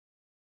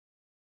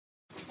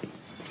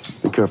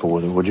careful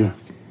with it, would you?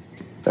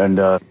 And,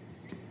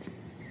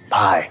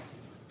 pie.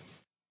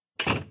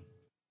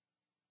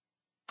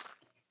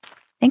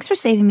 Thanks for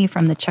saving me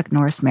from the Chuck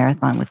Norris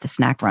marathon with the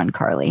snack run,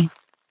 Karlee.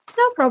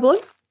 No problem.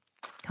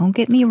 Don't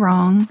get me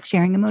wrong.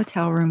 Sharing a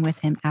motel room with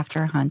him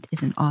after a hunt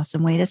is an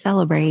awesome way to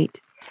celebrate.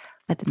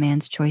 But the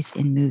man's choice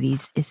in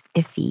movies is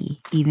iffy,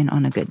 even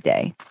on a good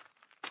day.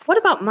 What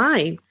about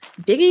mine?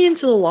 Digging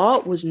into the law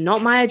was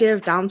not my idea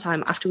of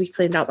downtime after we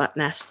cleaned out that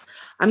nest.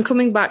 I'm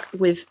coming back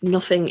with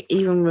nothing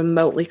even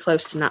remotely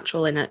close to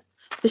natural in it.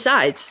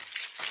 Besides,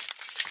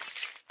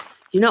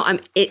 I'm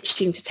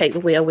itching to take the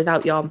wheel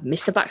without your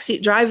Mr.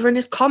 Backseat Driver and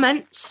his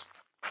comments.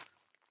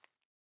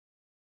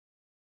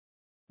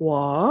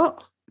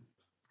 What?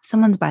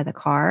 Someone's by the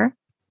car.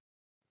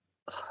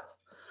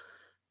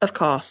 Of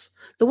course.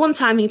 The one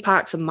time he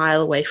parks a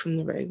mile away from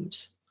the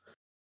rooms.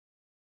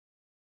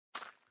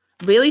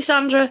 Really,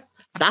 Sandra?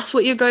 That's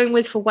what you're going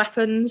with for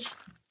weapons?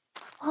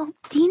 Well,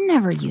 Dean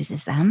never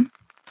uses them.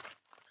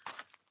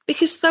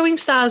 Because throwing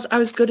stars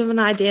are as good of an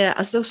idea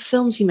as those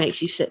films he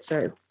makes you sit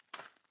through.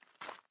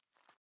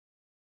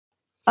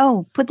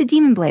 Oh, put the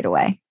demon blade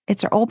away.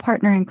 It's our old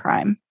partner in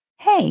crime.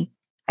 Hey,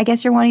 I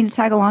guess you're wanting to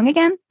tag along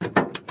again?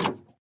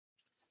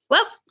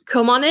 Well,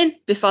 come on in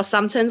before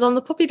Sam turns on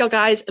the puppy dog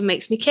eyes and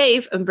makes me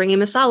cave and bring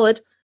him a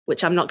salad,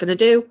 which I'm not going to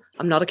do.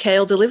 I'm not a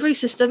kale delivery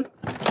system.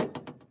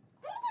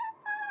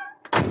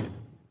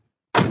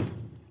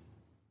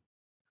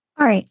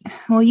 All right.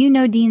 Well, you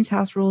know Dean's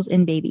house rules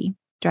in Baby.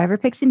 Driver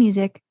picks the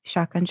music,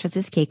 shotgun shuts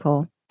his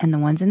cakehole, and the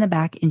ones in the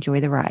back enjoy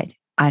the ride,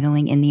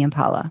 idling in the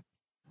Impala.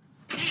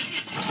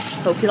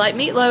 Hope you like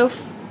meatloaf.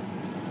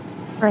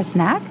 For a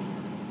snack?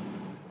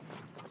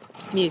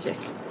 Music,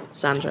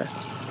 Sandra.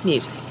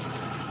 Music.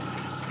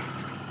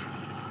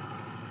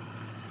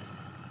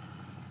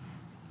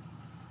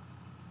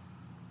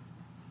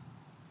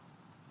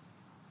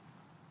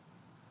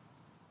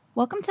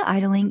 Welcome to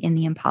Idling in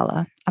the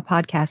Impala, a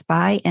podcast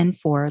by and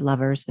for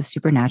lovers of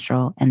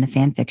supernatural and the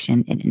fan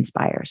fiction it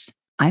inspires.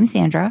 I'm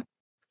Sandra.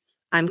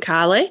 I'm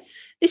Karlee.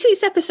 This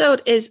week's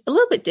episode is a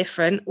little bit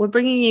different. We're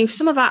bringing you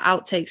some of our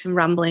outtakes and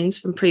ramblings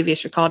from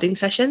previous recording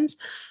sessions.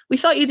 We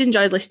thought you'd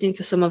enjoy listening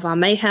to some of our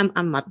mayhem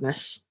and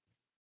madness.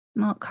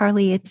 Well,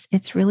 Karlee,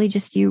 it's really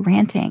just you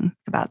ranting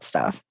about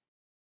stuff.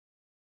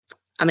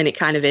 I mean, it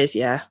kind of is,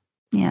 yeah.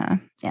 Yeah,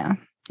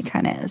 it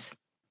kind of is.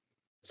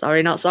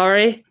 Sorry, not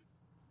sorry?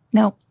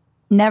 No,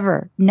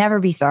 never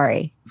be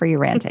sorry for your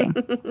ranting.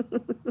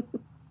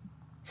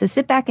 So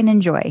sit back and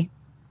enjoy.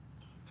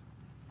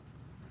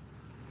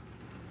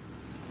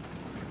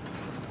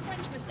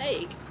 French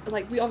Mistake,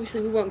 we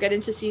won't get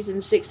into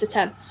seasons 6 to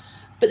 10,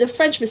 but the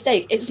French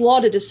Mistake, it's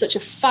lauded as such a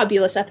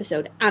fabulous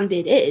episode, and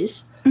it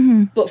is.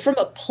 Mm-hmm. But from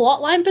a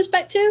plotline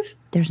perspective,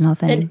 there's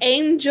nothing. An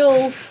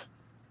angel.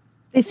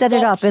 They set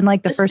it up in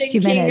the first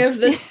 2 minutes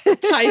of the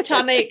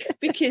Titanic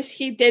because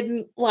he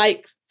didn't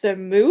like the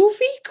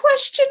movie ?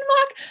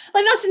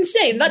 That's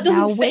insane. That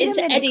doesn't fit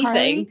into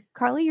anything.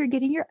 Karlee, you're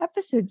getting your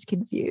episodes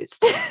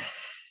confused.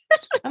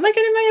 Am I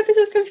getting my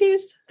episodes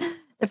confused?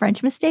 The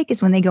French Mistake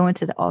is when they go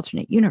into the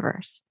alternate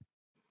universe.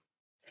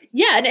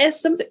 Yeah, and it has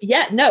something.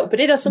 Yeah, no, but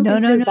it has something to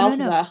do with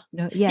Balthazar.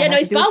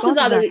 It's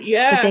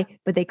Balthazar.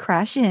 But they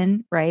crash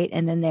in, right?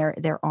 And then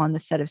they're on the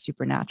set of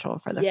Supernatural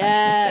for the French Mistake.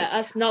 Yeah,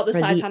 that's not the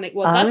Titanic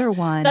one. Other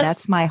one,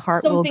 that's My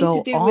Heart Will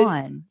Go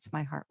On. It's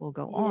My Heart Will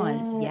Go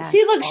On. Yeah.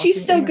 See, look,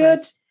 she's so good.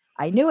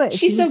 I knew it.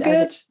 She's so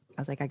good.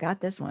 I was like, I got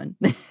this one.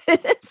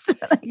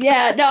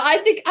 Yeah, no, I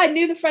think I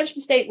knew the French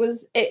Mistake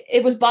was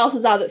it was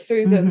Balthazar that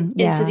threw them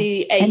into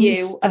the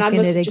AU, and I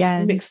must have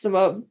just mixed them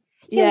up.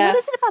 Yeah. What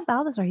is it about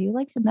Balthazar? He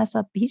likes to mess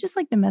up. He just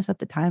liked to mess up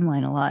the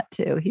timeline a lot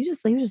too. He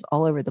was just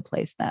all over the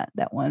place that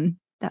one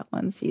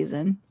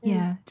season.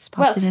 Yeah, just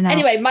popped in and out.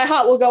 Anyway, My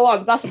Heart Will Go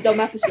On. That's a dumb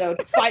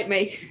episode. Fight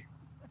me.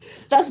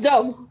 That's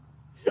dumb.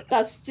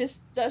 That's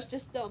just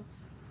dumb.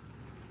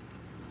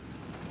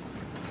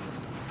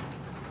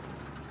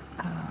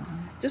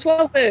 Just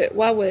while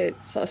we're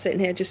sort of sitting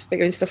here just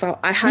figuring stuff out,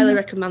 I highly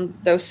recommend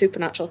those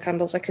Supernatural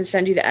candles. I can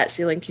send you the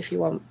Etsy link if you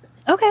want.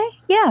 Okay,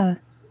 yeah.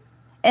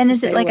 And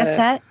is it like a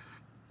set?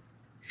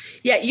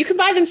 Yeah, you can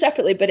buy them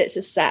separately, but it's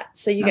a set.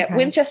 So you get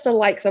Winchester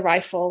Like the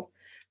Rifle,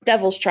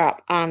 Devil's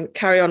Trap, and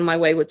Carry On My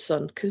Wayward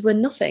Son, because we're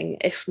nothing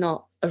if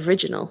not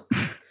original.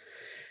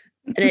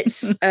 And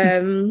it's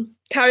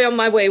Carry On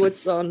My Wayward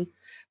Son,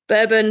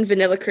 bourbon,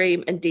 vanilla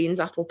cream, and Dean's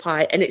apple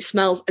pie. And it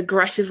smells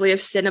aggressively of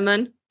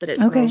cinnamon, but it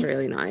smells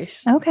really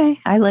nice. Okay.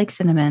 I like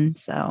cinnamon,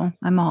 so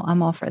I'm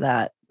all for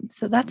that.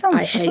 So that sounds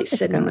I hate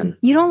cinnamon.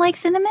 You don't like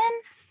cinnamon?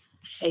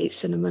 I hate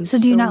cinnamon. So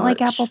do you not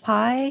like apple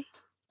pie?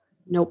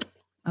 Nope.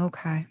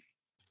 Okay.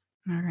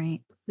 All right.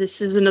 This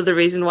is another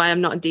reason why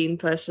I'm not a Dean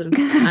person.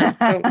 I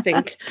don't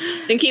think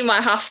he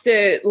might have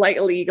to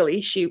legally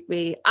shoot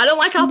me. I don't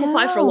like apple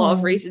pie for a lot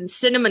of reasons.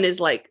 Cinnamon is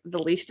the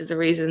least of the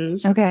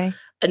reasons. Okay.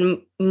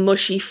 And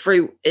mushy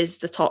fruit is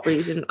the top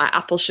reason.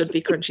 Apples should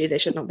be crunchy. They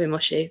should not be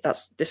mushy.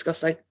 That's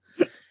disgusting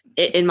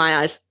in my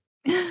eyes.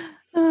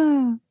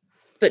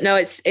 But no,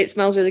 it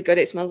smells really good.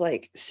 It smells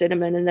like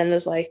cinnamon. And then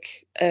there's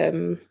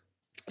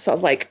sort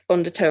of like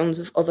undertones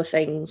of other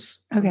things.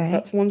 Okay.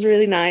 That one's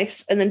really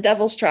nice. And then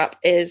Devil's Trap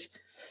is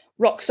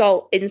rock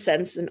salt,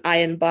 incense, and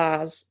iron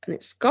bars. And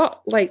it's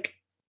got like,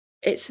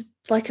 it's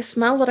like a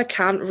smell that I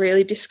can't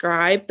really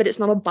describe, but it's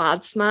not a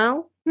bad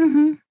smell.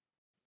 Mm-hmm.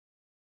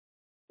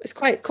 It's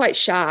quite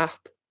sharp.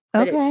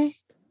 But Okay. it's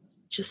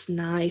just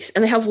nice.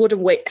 And they have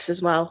wooden wicks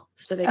as well.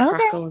 So they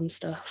crackle and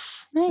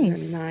stuff.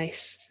 Nice. And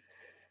nice.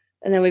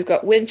 And then we've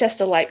got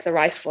Winchester Like the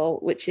Rifle,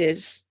 which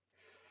is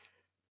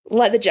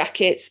leather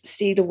jackets,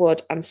 cedar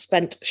wood, and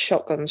spent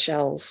shotgun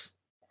shells.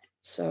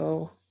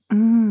 So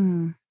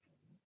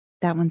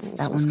that one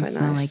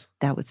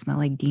would smell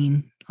like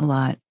Dean a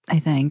lot, I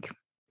think.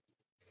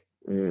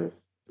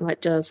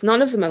 It does.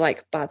 None of them are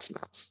like bad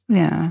smells.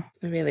 Yeah.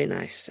 They're really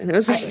nice. And it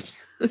was like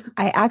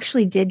I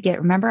actually did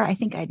remember, I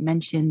think I'd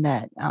mentioned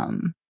that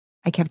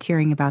I kept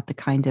hearing about the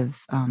kind of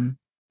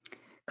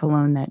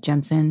cologne that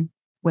Jensen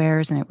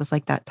wears, and it was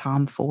like that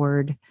Tom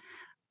Ford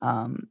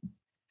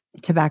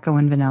tobacco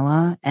and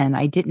vanilla. And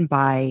I didn't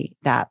buy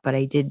that, but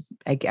I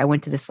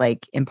went to this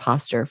like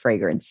imposter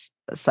fragrance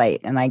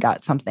site, and I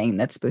got something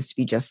that's supposed to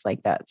be just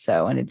like that.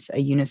 So, and it's a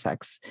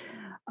unisex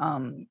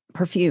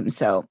perfume.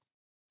 So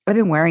I've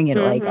been wearing it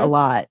like a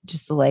lot,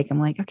 just to like, I'm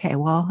like, okay,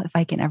 well, if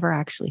I can ever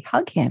actually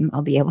hug him,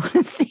 I'll be able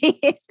to see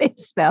if it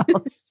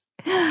smells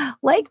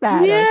like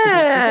that.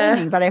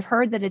 Yeah. But I've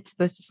heard that it's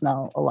supposed to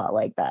smell a lot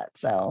like that.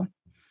 So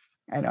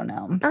I don't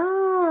know.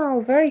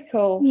 Oh, very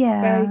cool.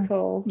 Yeah. Very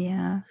cool.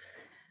 Yeah.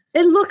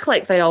 They look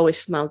like they always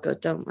smell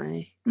good, don't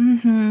they?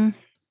 Mm-hmm.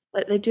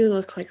 Like they do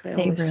look like they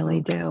always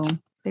really smell do. good.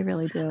 They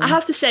really do. I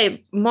have to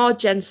say, more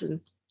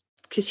Jensen,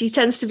 because he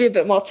tends to be a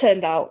bit more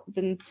turned out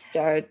than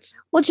Jared.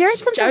 Well,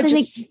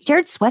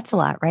 Jared sweats a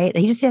lot, right?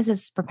 He just has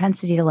this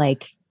propensity to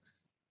like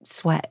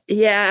sweat.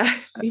 Yeah,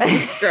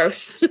 he's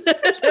gross.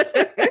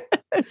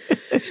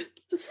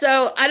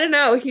 So I don't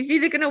know. He's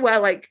either going to wear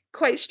like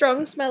quite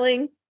strong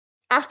smelling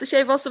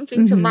aftershave or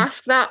something to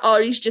mask that,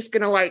 or he's just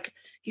going to like,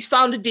 he's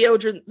found a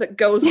deodorant that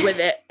goes with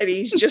it and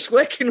he's just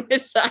working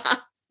with that.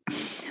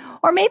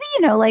 Or maybe,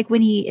 like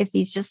if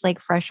he's just like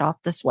fresh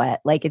off the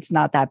sweat, like it's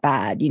not that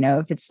bad,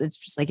 if it's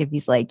just like, if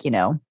he's like,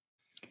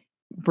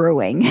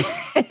 brewing.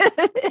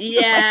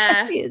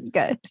 Yeah. He is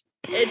good.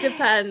 It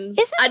depends.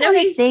 I know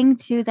he's thing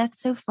too. That's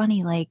so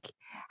funny. Like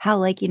how,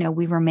 like, we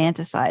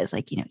romanticize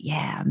like,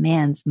 a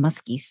man's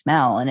musky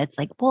smell. And it's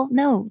like, well,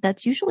 no,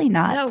 that's usually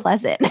not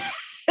pleasant.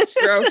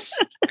 Gross.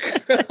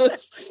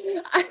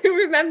 I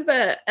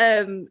remember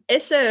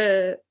it's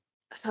a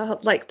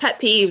like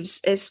pet peeves.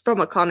 It's from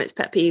a con. It's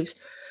pet peeves.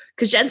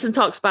 Because Jensen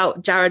talks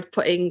about Jared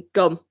putting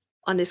gum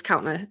on his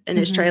counter in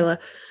his trailer.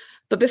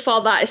 But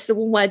before that, it's the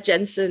one where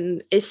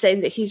Jensen is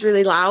saying that he's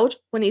really loud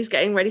when he's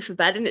getting ready for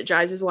bed and it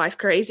drives his wife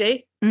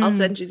crazy. I'll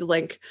send you the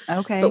link.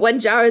 Okay. But when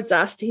Jared's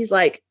asked, he's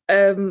like,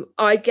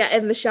 I get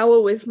in the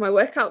shower with my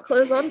workout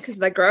clothes on because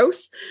they're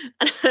gross.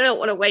 And I don't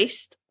want to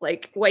waste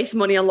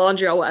money on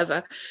laundry or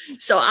whatever.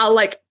 So I'll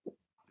like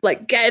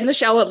get in the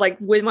shower like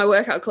with my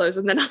workout clothes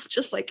and then I'll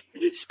just like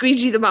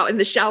squeegee them out in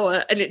the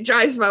shower, and it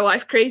drives my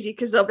wife crazy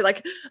because there'll be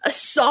like a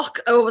sock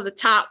over the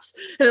taps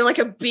and then like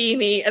a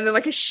beanie and then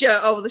like a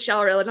shirt over the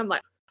shower rail, and I'm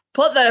like,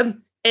 put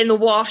them in the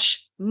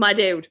wash, my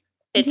dude.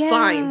 It's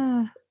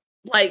fine.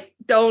 Like,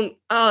 don't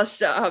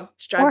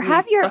or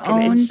have your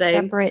own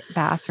separate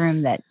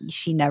bathroom that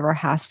she never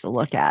has to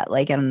look at,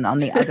 like on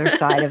the other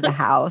side of the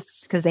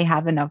house, because they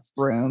have enough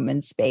room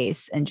and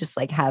space, and just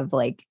like have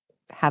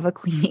a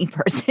cleaning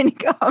person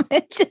come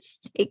and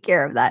just take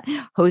care of that,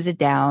 hose it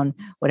down,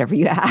 whatever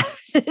you have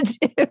to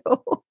do.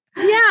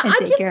 Yeah, and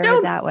take care of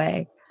it that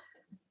way.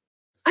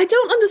 I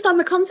don't understand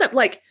the concept.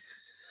 Like,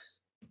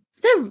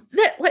 they're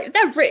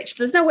rich.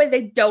 There's no way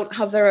they don't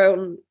have their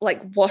own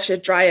like washer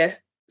dryer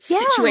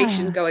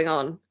situation going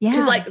on.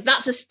 Because like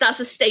that's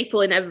a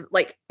staple in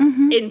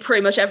in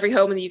pretty much every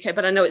home in the UK.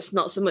 But I know it's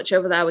not so much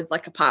over there with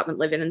like apartment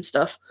living and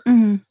stuff.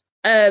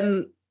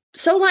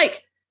 So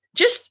like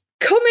just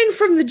come in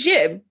from the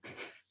gym,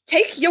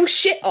 take your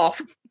shit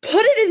off,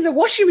 put it in the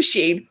washing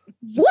machine,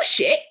 wash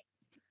it,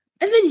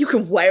 and then you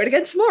can wear it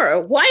again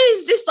tomorrow. Why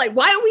is this like,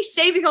 why are we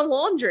saving on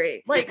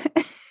laundry? Like,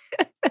 put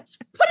it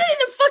in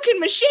the fucking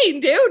machine,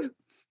 dude.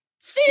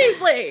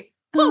 Seriously.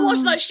 Don't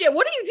wash that shit.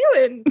 What are you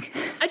doing?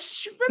 I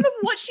just remember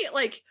watching it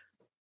like,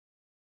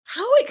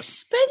 how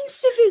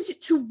expensive is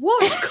it to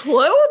wash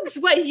clothes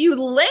where you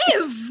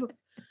live?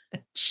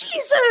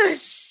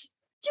 Jesus.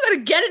 You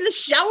gotta get in the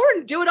shower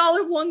and do it all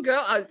in one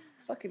go. I'm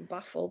fucking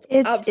baffled.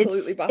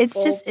 Absolutely baffled.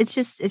 It's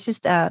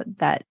just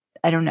that,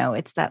 I don't know.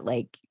 It's that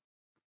like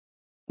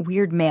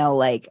weird male,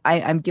 like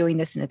I'm doing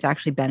this and it's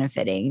actually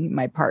benefiting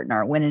my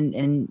partner, when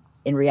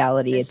in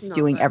reality it's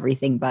doing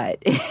everything but.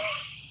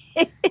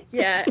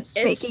 It's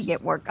making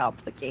it more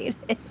complicated.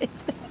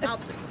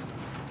 Absolutely.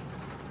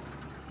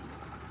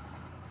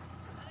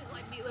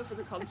 Like meatloaf as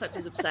a concept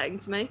is upsetting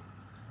to me.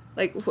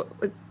 Like what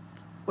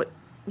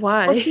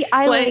why? Well, see,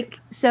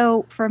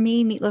 so for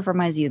me, meatloaf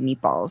reminds me of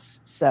meatballs.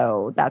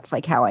 So that's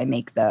like how I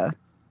make the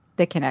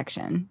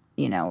connection.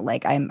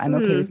 Like I'm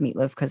okay with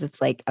meatloaf because it's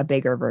like a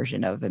bigger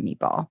version of a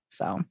meatball.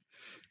 So,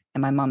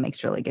 and my mom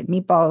makes really good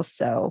meatballs.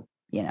 So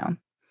you know.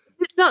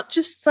 It's not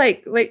just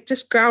like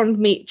just ground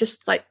meat,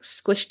 just like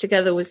squished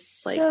together with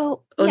like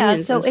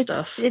onions and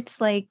stuff.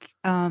 It's like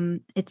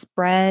it's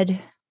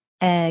bread,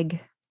 egg,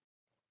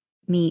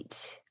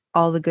 meat,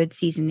 all the good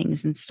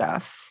seasonings and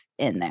stuff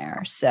in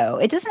there. So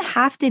it doesn't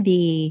have to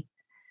be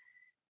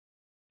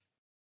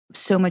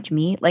so much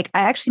meat. Like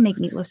I actually make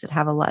meatloafs that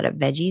have a lot of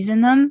veggies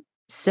in them.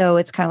 So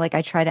it's kind of like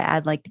I try to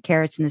add like the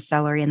carrots and the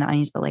celery and the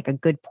onions, but like a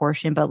good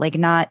portion, but like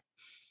not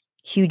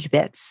huge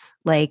bits.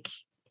 Like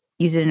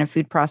use it in a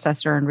food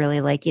processor and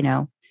really like, you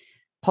know,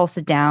 pulse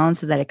it down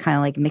so that it kind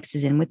of like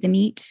mixes in with the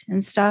meat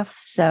and stuff.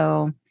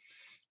 So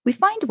we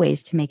find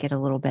ways to make it a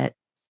little bit,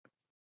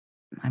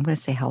 I'm going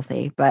to say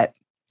healthy, but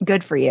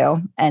good for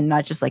you and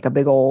not just like a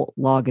big old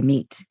log of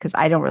meat, because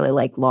I don't really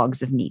like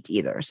logs of meat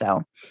either. So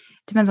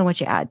it depends on what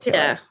you add to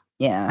it.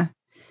 Yeah.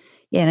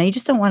 Yeah. No, you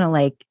just don't want to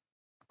like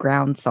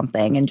ground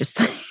something and just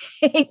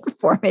like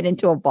form it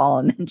into a ball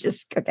and then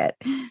just cook it.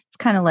 It's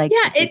kind of like,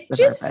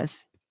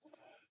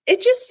 it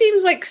just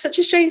seems like such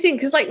a strange thing.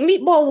 Cause like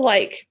meatballs,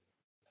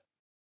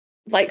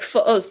 like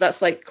for us,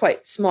 that's like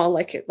quite small,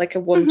 like a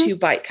 1-2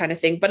 bite kind of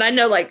thing. But I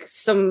know like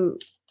some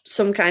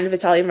kind of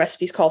Italian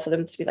recipes call for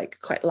them to be like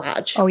quite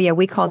large. Oh yeah,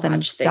 we call them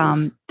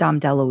Dom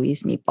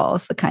DeLuise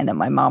meatballs, the kind that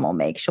my mom will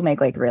make. She'll make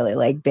like really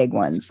like big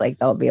ones. Like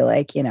they'll be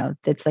like, you know,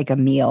 it's like a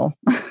meal.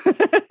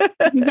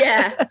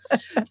 Yeah,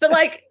 but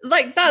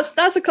like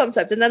that's a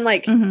concept. And then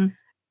like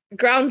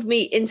ground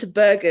meat into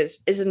burgers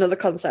is another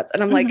concept.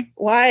 And I'm like,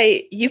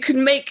 why? You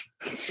can make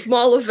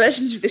smaller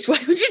versions of this. Why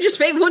would you just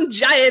make one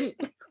giant?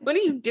 What are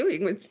you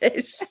doing with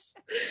this?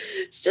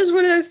 It's just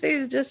one of those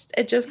things.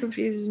 It just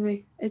confuses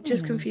me. It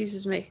just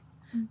confuses me.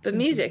 But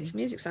music,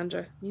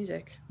 Sandra,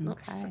 music, not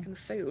fucking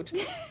food.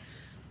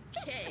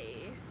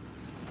 Okay.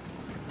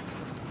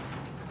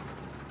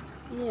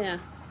 Yeah.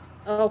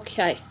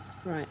 Okay.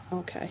 Right.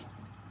 Okay.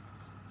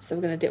 So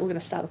we're gonna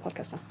start the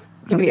podcast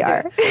now. We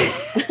are.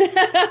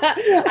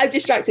 I've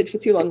distracted for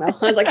too long now.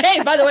 I was like,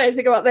 hey, by the way,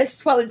 think about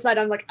this. While inside,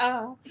 I'm like,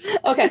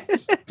 okay.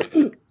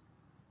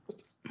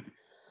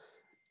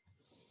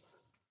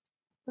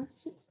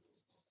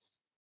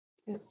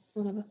 Yeah,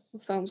 whatever. The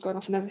phone's going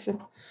off and everything.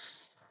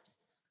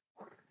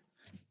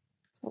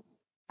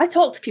 I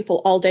talk to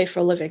people all day for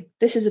a living.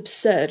 This is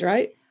absurd,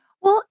 right?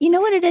 Well, you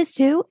know what it is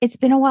too? It's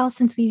been a while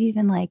since we've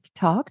even like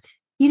talked.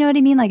 You know what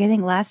I mean? Like I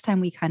think last time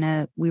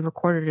we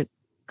recorded it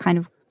kind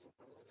of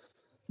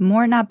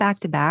more, not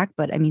back to back,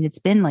 but I mean, it's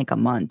been like a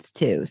month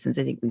too since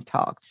I think we've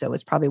talked. So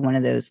it's probably one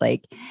of those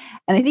like,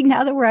 and I think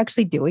now that we're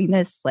actually doing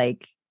this,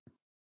 like,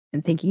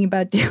 and thinking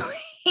about doing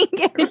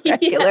it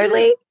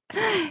regularly,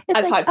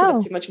 I've hyped it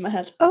up too much in my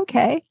head.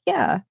 Okay.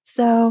 Yeah.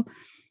 So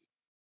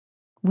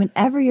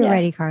whenever you're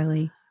ready,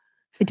 Karlee,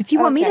 if you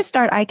want me to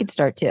start, I could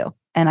start too.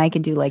 And I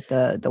can do like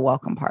the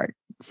welcome part.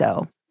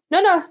 So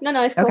no,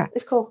 it's cool. Okay.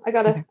 It's cool. I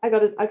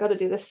gotta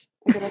do this.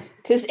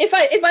 Because if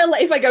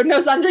I go, no,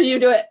 Sandra, you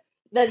do it,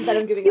 then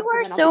I'm giving you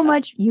are so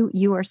much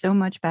you are so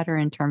much better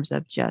in terms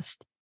of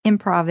just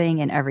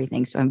improving and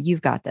everything. So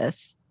you've got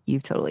this.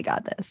 You've totally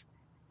got this.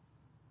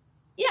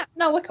 Yeah,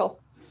 no, we're cool.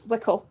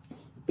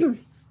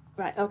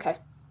 Right, okay.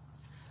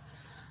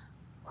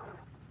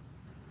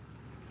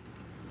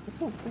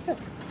 We're good.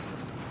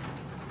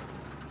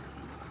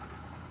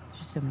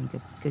 So many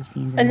good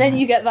scenes. And then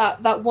you get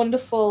that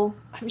wonderful,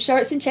 I'm sure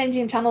it's in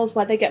Changing Channels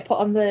where they get put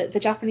on the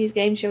Japanese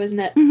game show, isn't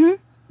it?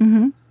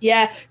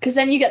 Yeah, because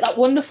then you get that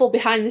wonderful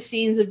behind the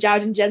scenes of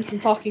Jowd and Jensen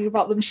talking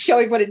about them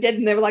showing what it did,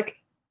 and they were like,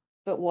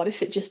 but what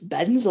if it just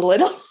bends a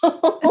little?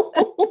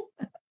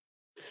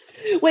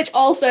 Which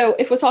also,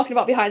 if we're talking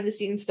about behind the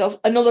scenes stuff,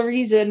 another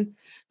reason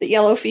that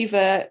Yellow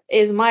Fever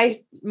is my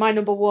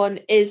number one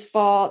is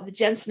for the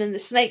Jensen and the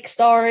Snake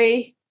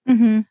story,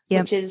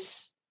 which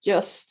is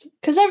just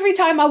because every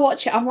time I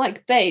watch it, I'm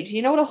like, babe, do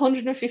you know what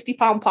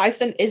 150-pound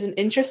python isn't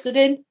interested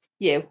in?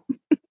 You.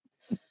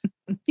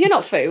 You're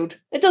not food.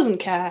 It doesn't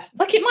care.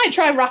 Like, it might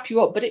try and wrap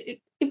you up, but it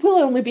will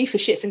only be for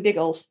shits and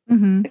giggles.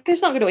 Like,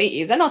 it's not going to eat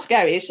you. They're not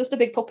scary. It's just a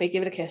big puppy.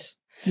 Give it a kiss.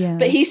 Yeah.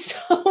 But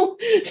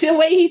the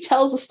way he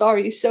tells the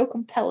story is so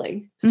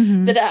compelling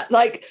that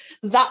like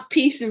that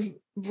piece of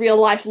real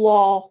life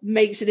lore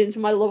makes it into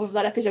my love of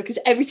that episode, because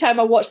every time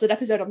I watch that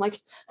episode I'm like,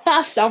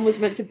 Sam was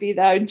meant to be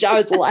there and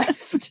Jowd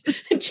left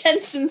and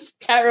Jensen's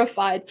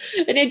terrified,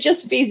 and it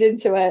just feeds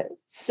into it.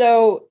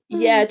 So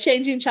yeah,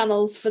 Changing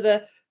Channels for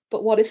the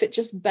but what if it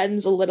just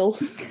bends a little.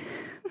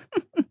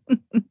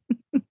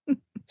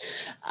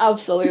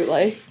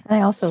 Absolutely. And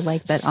I also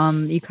like that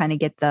you kind of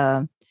get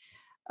the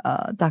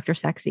Dr.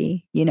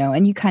 Sexy, you know,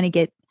 and you kind of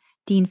get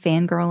Dean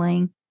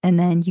fangirling, and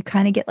then you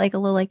kind of get like a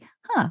little like,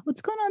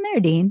 what's going on there,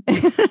 Dean?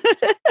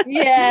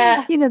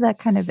 Yeah. You know, that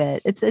kind of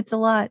bit. It's a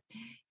lot,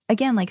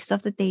 again, like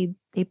stuff that they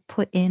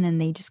put in and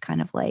they just kind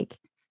of like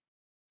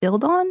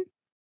build on,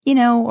 you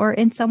know, or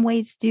in some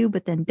ways do,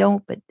 but then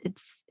don't. But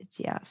it's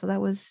yeah. So that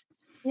was.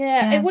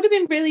 Yeah, it would have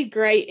been really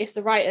great if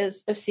the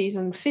writers of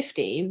season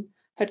 15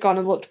 had gone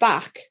and looked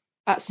back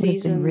at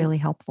season really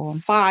helpful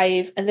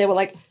 5, and they were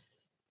like,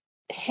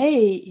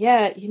 hey,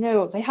 yeah, you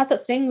know, they had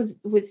that thing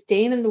with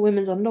Dean and the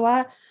women's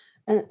underwear,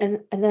 and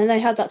then they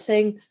had that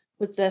thing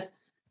with the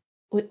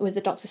with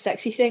the Dr.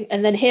 Sexy thing,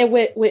 and then here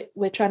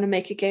we're trying to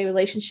make a gay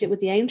relationship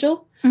with the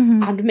angel,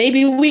 Mm-hmm. and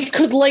maybe we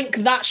could link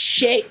that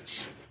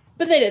shit,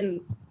 but they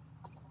didn't.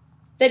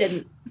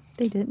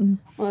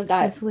 Well,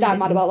 I'm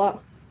mad about that.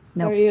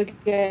 Nope. Where are you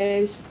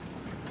guys?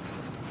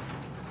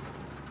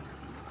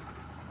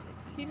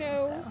 You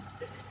know,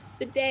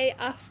 the day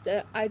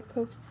after I'd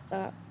posted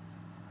that.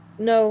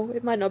 No,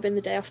 it might not have been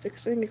the day after,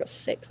 because I think I got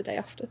sick the day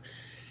after.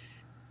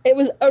 It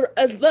was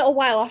a little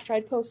while after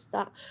I'd posted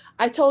that.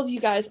 I told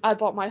you guys I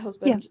bought my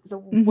husband the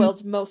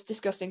world's most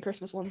disgusting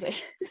Christmas onesie.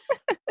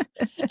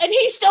 And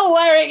he's still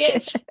wearing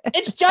it.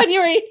 It's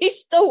January. He's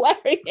still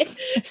wearing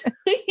it.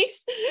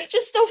 He's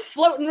just still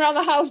floating around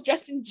the house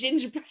dressed in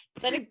gingerbread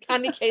and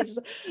candy canes.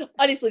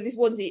 Honestly, this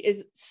onesie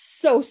is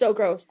so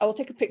gross. I will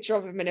take a picture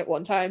of him in it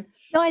one time.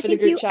 No, I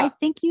think you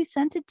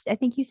sent it. I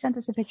think you sent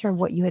us a picture of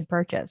what you had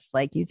purchased.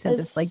 Like you sent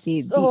us like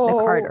the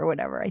cart or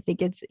whatever. I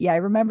think it's I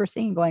remember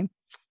seeing going,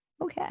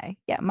 okay.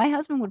 Yeah, my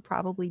husband would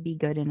probably be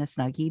good in a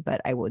Snuggie,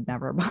 but I would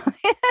never buy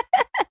it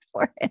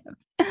for him.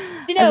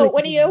 You know,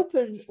 when he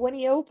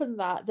opened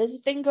that, there's a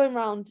thing going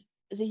around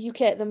the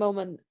UK at the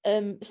moment.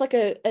 It's like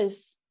a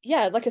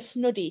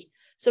snuddy.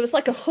 So it's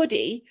like a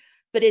hoodie,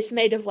 but it's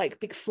made of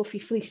like big fluffy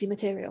fleecy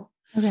material.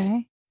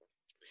 Okay.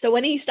 So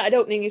when he started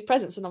opening his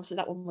presents, and obviously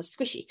that one was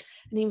squishy,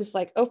 and he was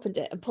like opened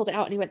it and pulled it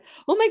out, and he went,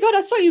 "Oh my god,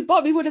 I thought you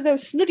bought me one of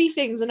those snuddy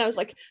things." And I was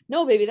like,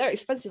 "No, baby, they're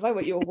expensive. I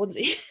want you a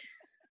onesie."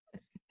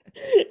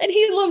 And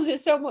he loves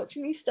it so much,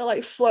 and he's still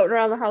like floating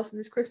around the house in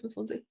this Christmas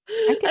onesie.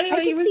 I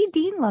could see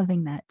Dean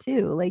loving that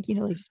too. Like, you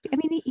know, like just, I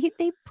mean,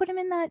 they put him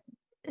in that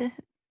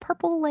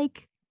purple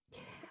like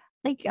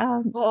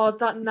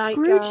that night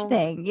Scrooge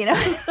thing, you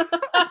know,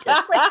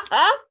 just like,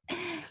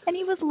 and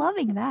he was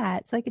loving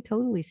that. So I could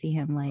totally see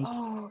him like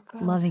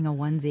loving a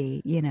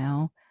onesie, you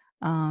know.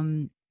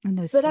 And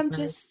those but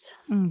slippers.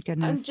 I'm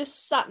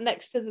just sat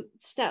next to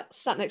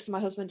my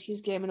husband.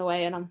 He's gaming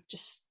away, and I'm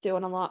just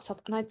doing on the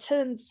laptop. And I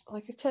turned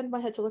my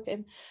head to look at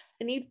him,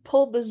 and he'd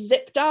pulled the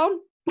zip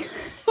down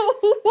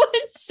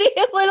see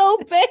a little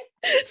bit.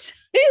 So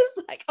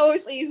he's like,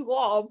 obviously he's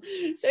warm,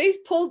 so he's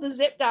pulled the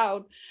zip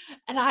down,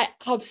 and I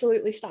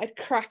absolutely started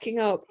cracking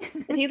up.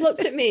 And he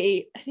looked at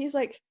me, and he's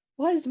like,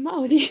 "What is the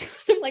matter with you?"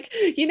 I'm like,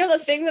 "You know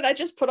the thing that I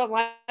just put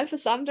online for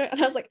Sandra?"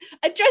 And I was like,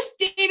 "I dressed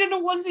Dean in a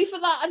onesie for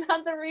that," and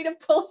had the reader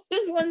pull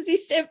his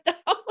onesie zip down.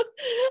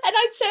 And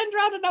I turned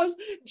around, and I was,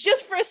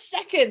 just for a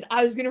second,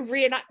 I was going to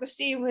reenact the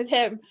scene with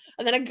him.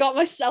 And then I got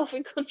myself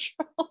in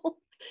control.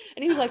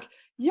 And he was like,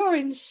 "You're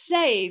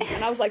insane."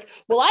 And I was like,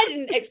 "Well, I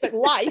didn't expect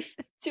life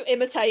to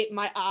imitate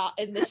my art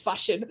in this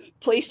fashion.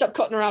 Please stop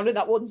cutting around in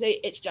that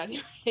onesie. It's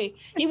January."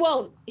 He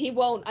won't.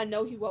 I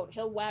know he won't.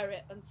 He'll wear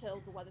it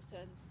until the weather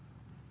turns.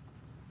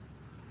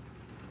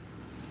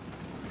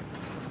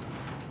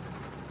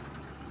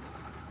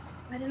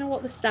 I don't know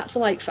what the stats are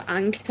like for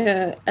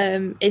Anchor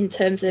in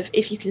terms of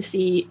if you can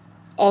see,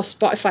 or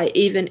Spotify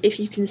even, if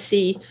you can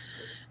see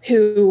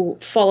who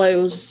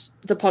follows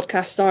the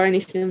podcast or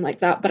anything like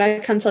that. But I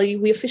can tell you,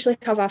 we officially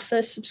have our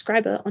first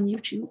subscriber on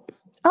YouTube.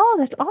 Oh,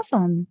 that's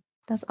awesome.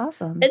 That's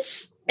awesome.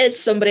 It's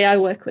somebody I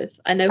work with.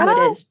 I know who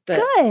it is. But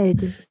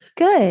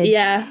good.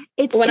 Yeah.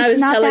 It's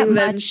not that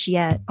much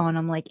yet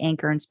on like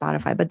Anchor and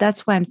Spotify, but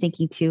that's why I'm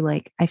thinking too,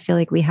 like, I feel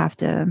like we have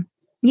to,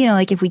 you know,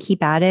 like if we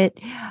keep at it,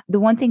 the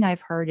one thing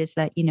I've heard is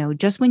that, you know,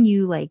 just when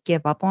you like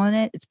give up on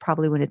it, it's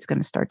probably when it's going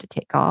to start to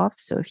take off.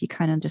 So if you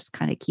kind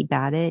of keep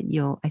at it,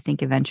 you'll, I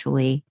think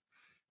eventually,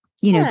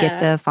 you know, get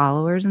the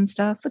followers and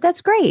stuff. But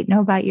that's great. Know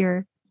about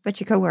your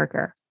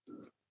coworker.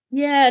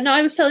 Yeah, no,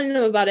 I was telling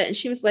them about it, and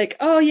she was like,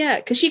 "Oh yeah,"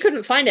 because she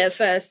couldn't find it at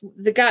first.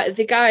 The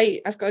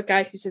guy, I've got a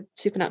guy who's a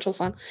Supernatural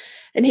fan,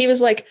 and he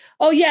was like,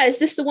 "Oh yeah, is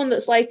this the one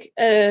that's like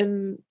a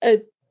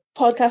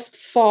podcast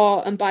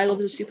for and by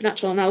lovers of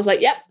Supernatural?" And I was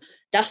like, "Yep,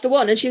 that's the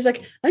one." And she was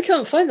like, "I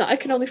can't find that. I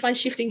can only find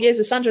Shifting Gears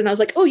with Sandra." And I was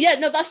like, "Oh yeah,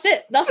 no, that's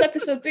it. That's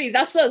episode 3.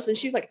 That's us." And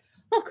she's like,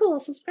 "Oh cool,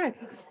 I'll subscribe."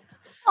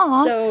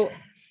 Aww. So,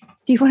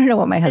 do you want to know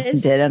what my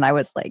husband did? And I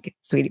was like,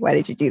 "Sweetie, why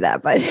did you do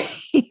that?" But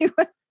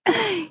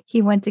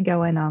he went to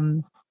go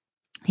and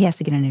he has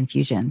to get an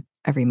infusion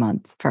every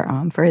month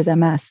for his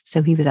MS.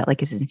 So he was at like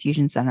his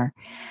infusion center,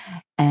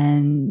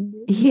 and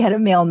he had a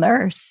male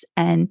nurse,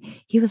 and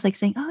he was like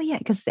saying, "Oh yeah,"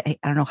 because I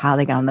don't know how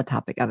they got on the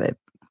topic of it.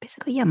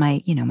 Basically, yeah,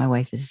 my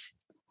wife is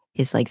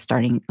like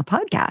starting a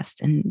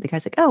podcast, and the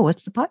guy's like, "Oh,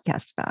 what's the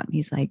podcast about?" And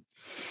he's like,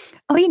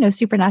 "Oh, you know,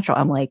 Supernatural."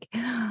 I'm like,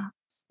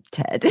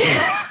 Ted.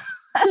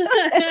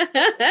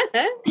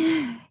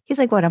 He's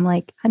like, "What?" I'm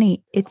like,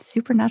 "Honey, it's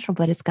Supernatural,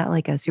 but it's got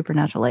like a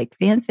Supernatural like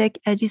fanfic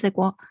edge." He's like,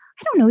 "Well,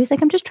 I don't know." He's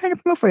like, "I'm just trying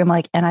to promote for you." I'm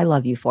like, "And I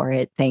love you for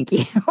it. Thank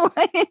you."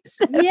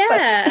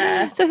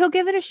 Yeah. So he'll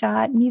give it a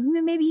shot, and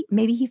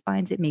maybe he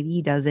finds it, maybe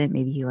he doesn't,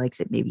 maybe he likes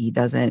it, maybe he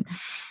doesn't.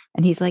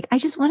 And he's like, "I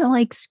just want to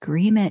like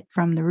scream it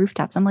from the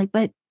rooftops." I'm like,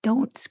 "But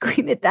don't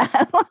scream it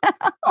that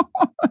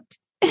loud."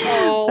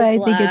 Oh,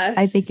 but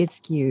I think it's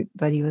cute.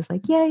 But he was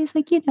like, "Yeah," he's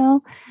like, "You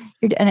know,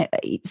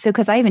 so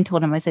because I even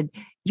told him, I said,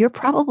 "You're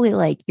probably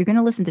like, you're going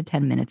to listen to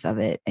 10 minutes of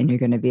it, and you're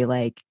going to be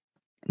like,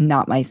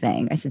 not my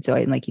thing." I said, "So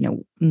I'm like, you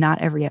know,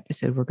 not every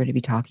episode we're going to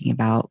be talking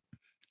about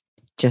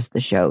just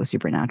the show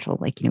Supernatural.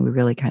 Like, we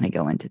really kind of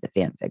go into the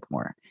fanfic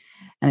more.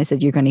 And I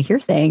said, you're going to hear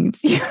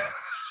things.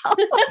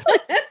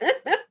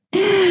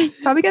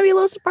 Probably gonna be a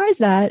little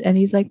surprised at. And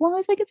he's like, well, I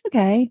was like, it's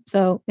okay.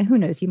 So who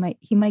knows? He might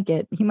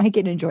get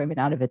enjoyment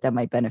out of it that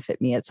might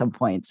benefit me at some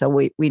point. So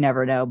we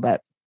never know.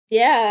 But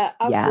yeah,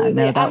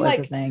 absolutely. Yeah, no, that was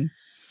the thing.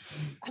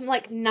 I'm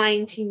like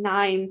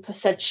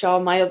 99% sure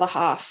my other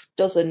half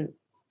doesn't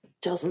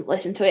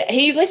listen to it.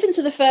 He listened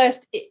to the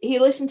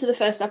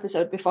first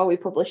episode before we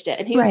published it,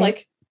 and he was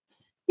like,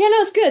 yeah, no,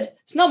 it's good.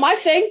 It's not my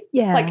thing.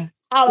 Yeah. Like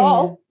at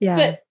all. Yeah.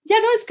 But yeah,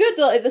 no, it's good.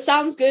 The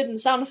sound's good and the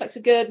sound effects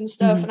are good and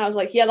stuff. Mm-hmm. And I was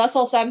like, yeah, that's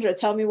all Sandra.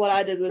 Tell me what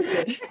I did was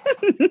good.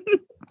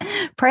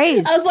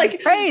 Praise. I was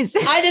like, praise.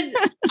 I did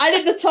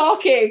the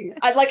talking.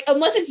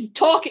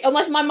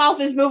 Unless my mouth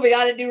is moving,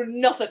 I didn't do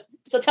nothing.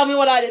 So tell me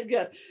what I did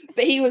good.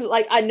 But he was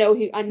like, I know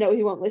he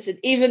won't listen.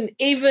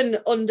 Even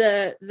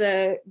under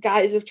the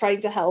guise of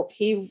trying to help,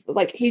 he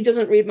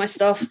doesn't read my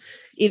stuff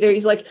either.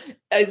 He's like,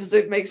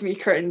 it makes me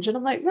cringe. And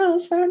I'm like, no,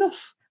 that's fair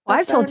enough. Well,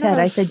 I've told Ted,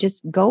 I said,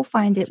 just go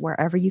find it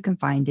wherever you can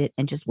find it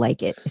and just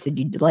like it. I said,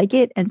 you like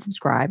it and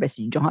subscribe. I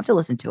said, you don't have to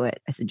listen to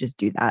it. I said, just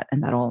do that.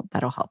 And that'll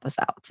help us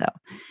out. So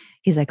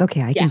he's like,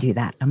 okay, I can do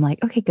that. I'm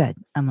like, okay, good.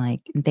 I'm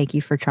like, thank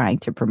you for trying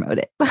to promote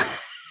it.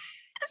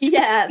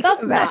 Yeah,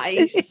 that's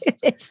nice.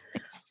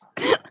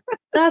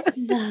 That's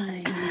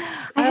nice.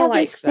 I have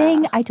this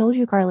thing. I told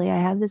you, Karlee, I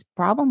have this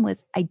problem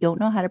with, I don't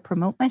know how to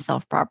promote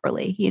myself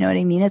properly. You know what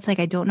I mean? It's like,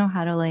 I don't know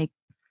how to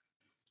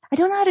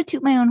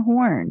toot my own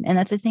horn. And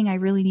that's the thing I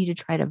really need to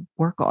try to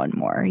work on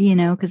more,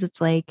 because it's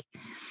like,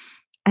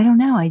 I don't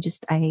know.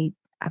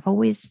 I've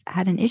always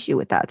had an issue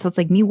with that. So it's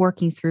like me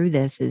working through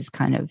this is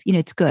kind of,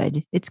 it's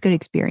good. It's good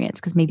experience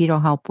because maybe it'll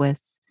help with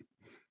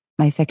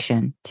my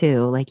fiction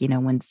too. Like,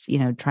 once,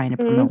 trying to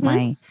promote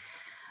my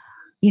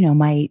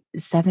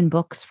 7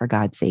 books, for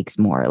God's sakes,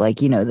 more like,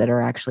 that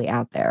are actually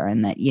out there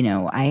and that,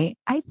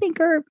 I think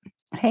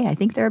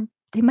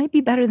they might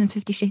be better than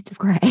 50 Shades of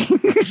Grey.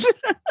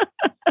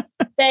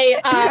 They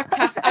are,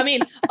 I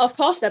mean, of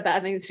course they're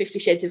better than 50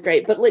 Shades of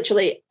Grey, but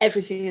literally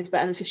everything is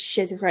better than 50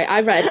 Shades of Grey.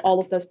 I read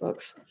all of those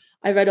books.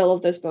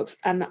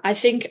 And I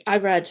think I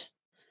read,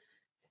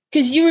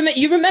 because you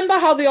remember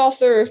how the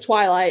author of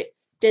Twilight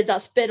did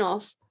that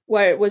spin-off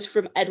where it was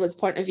from Edward's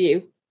point of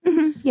view?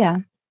 Mm-hmm. Yeah.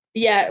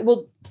 Yeah,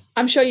 well,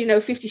 I'm sure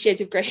 50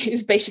 Shades of Grey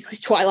is basically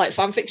Twilight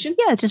fan fiction.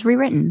 Yeah, it's just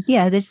rewritten.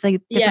 Yeah, there's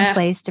like different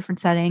place,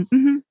 different setting.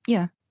 Mm-hmm.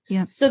 Yeah.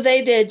 Yeah. So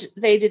they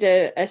did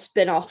a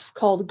spin-off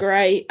called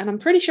Grey, and I'm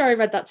pretty sure I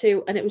read that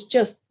too, and it was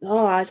just,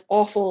 it's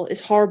awful,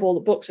 it's horrible,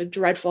 the books are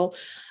dreadful.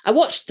 I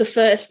watched the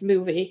first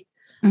movie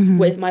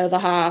with my other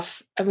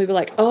half, and we were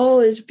like,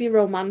 oh, this would be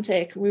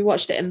romantic. And we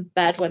watched it in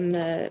bed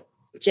when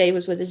Jay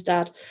was with his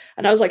dad,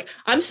 and I was like,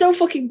 I'm so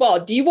fucking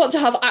bored. Do you want to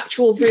have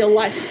actual real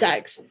life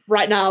sex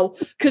right now?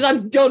 Because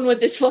I'm done with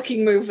this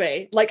fucking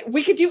movie. Like,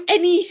 we could do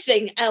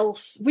anything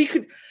else. We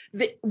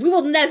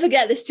will never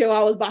get this 2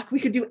 hours back. We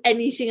could do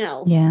anything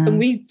else. Yeah. And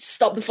we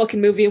stopped the fucking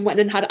movie and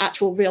went and had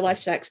actual real life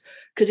sex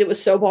because it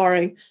was so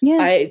boring. Yeah.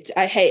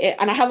 I hate it.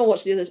 And I haven't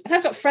watched the others. And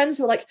I've got friends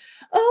who are like,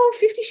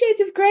 50 Shades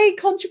of Grey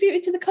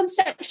contributed to the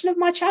conception of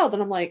my child.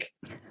 And I'm like,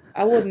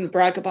 I wouldn't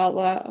brag about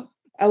that.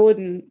 I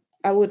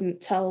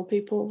wouldn't tell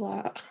people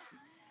that.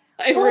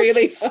 I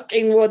really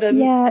fucking wouldn't.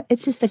 Yeah.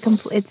 It's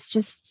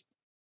just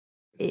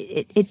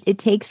it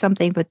takes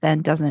something, but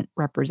then doesn't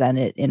represent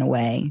it in a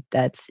way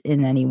that's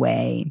in any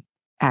way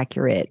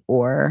accurate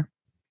or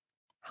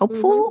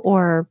helpful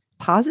or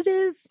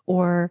positive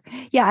or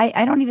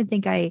I don't even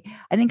think I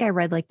think I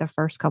read like the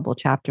first couple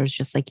chapters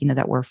just like,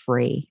 that were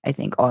free, I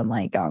think on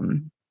like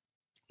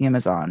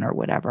Amazon or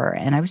whatever.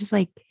 And I was just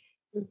like,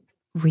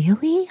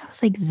 really? I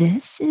was like,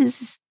 this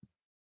is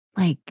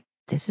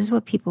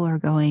what people are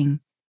going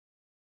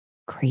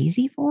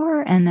crazy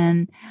for. And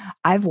then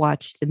I've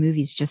watched the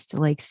movies just to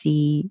like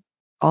see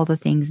all the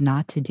things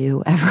not to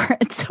do ever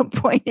at some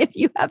point if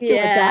you have to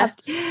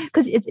adapt,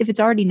 because if it's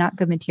already not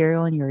good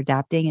material and you're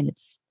adapting and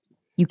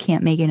you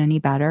can't make it any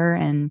better.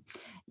 And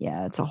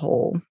it's a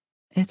whole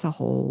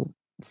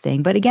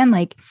thing. But again,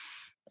 like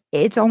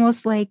it's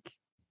almost like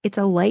it's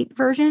a light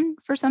version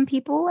for some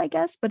people, I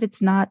guess, but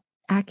it's not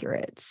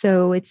accurate,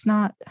 so it's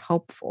not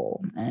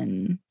helpful.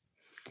 And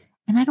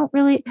I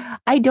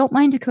don't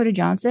mind Dakota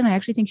Johnson. I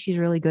actually think she's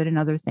really good in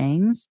other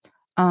things.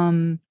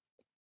 But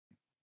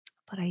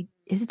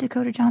is it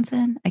Dakota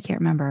Johnson? I can't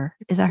remember.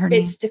 Is that her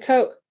name? It's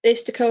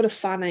Dakota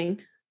Fanning.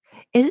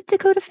 Is it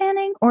Dakota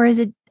Fanning? Or is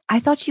it, I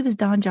thought she was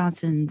Don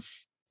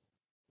Johnson's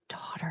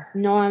daughter.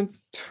 No, I'm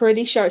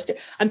pretty sure it's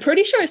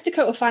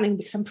Dakota Fanning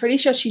because I'm pretty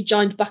sure she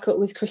joined back up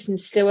with Kristen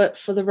Stewart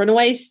for the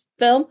Runaways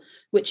film,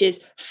 which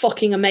is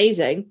fucking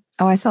amazing.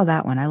 Oh, I saw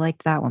that one. I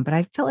liked that one, but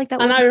I felt like that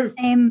was the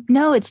same.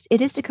 No, it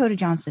is Dakota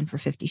Johnson for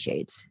 50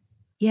 Shades.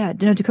 Yeah,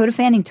 no, Dakota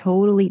Fanning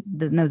totally.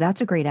 No,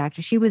 that's a great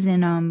actress. She was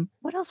in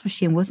what else was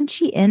she in? Wasn't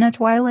she in a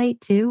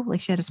Twilight too?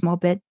 Like she had a small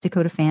bit.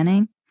 Dakota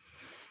Fanning.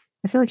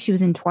 I feel like she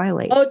was in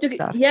Twilight. Oh,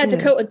 yeah, too.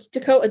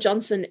 Dakota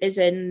Johnson is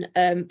in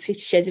 50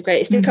 Shades of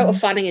Grey. It's Dakota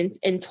Fanning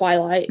in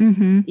Twilight.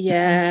 Mm-hmm.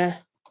 Yeah.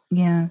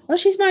 Yeah. Well,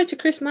 she's married to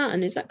Chris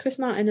Martin. Is that Chris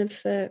Martin of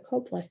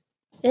Coldplay?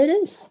 It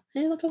is.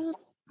 Hey, look at that.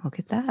 Look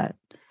at that.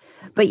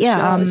 But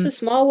yeah, sure. It's a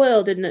small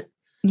world, isn't it?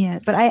 Yeah,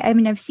 but I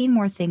mean, I've seen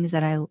more things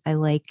that I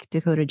like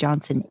Dakota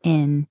Johnson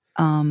in.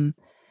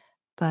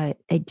 But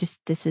this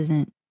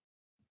isn't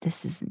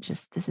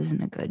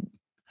a good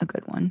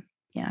one.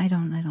 Yeah, I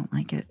don't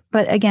like it.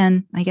 But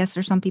again, I guess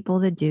there's some people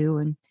that do,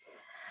 and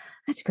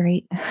that's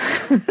great.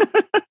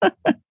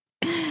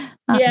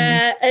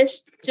 Yeah,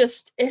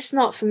 it's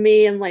not for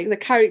me. And like the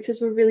characters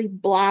were really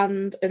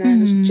bland, and I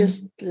was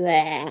just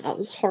there. That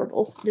was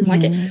horrible. Didn't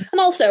like it. And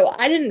also,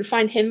 I didn't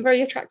find him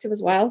very attractive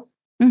as well.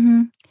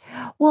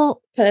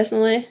 Well,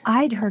 personally,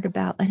 I'd heard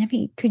about, and I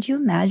mean, could you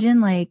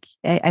imagine? Like,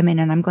 I mean,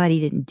 and I'm glad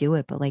he didn't do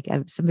it, but like,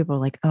 some people are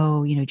like,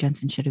 oh,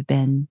 Jensen should have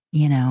been,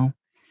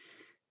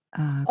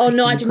 oh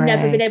no, I'd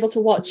never been able to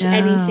watch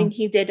anything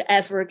he did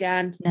ever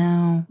again.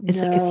 No,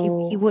 it's like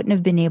if he wouldn't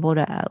have been able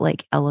to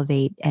like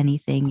elevate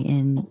anything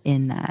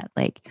in that.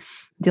 Like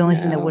the only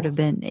thing that would have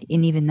been,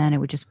 and even then, it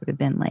would have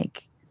been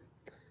like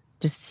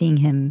just seeing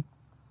him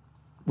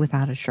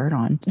without a shirt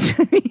on.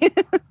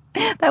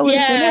 That would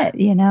have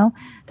been it.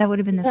 That would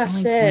have been the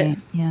selling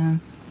point. Yeah.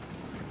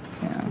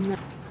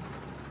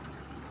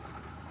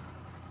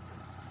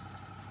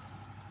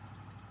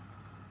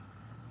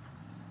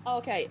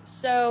 Okay,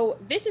 so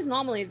this is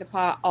normally the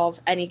part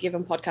of any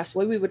given podcast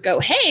where we would go,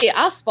 hey,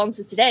 our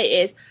sponsor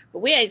today is, but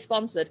we ain't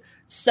sponsored.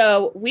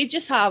 So we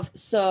just have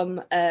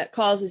some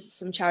causes,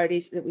 some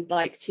charities that we'd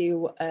like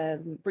to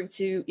bring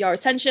to your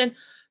attention,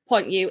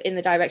 point you in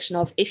the direction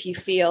of if you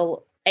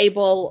feel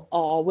able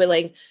or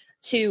willing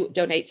to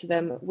donate to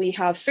them. We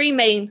have 3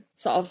 main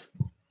sort of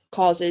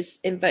causes,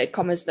 inverted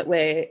commas, that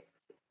we're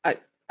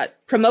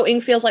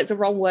promoting feels like the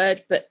wrong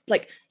word, but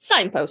like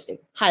signposting,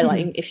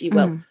 highlighting, if you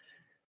will.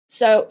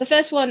 So the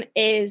first one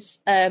is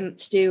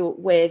to do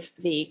with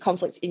the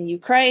conflict in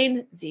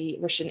Ukraine, the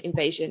Russian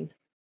invasion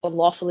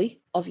unlawfully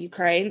of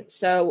Ukraine.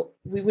 So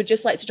we would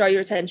just like to draw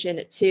your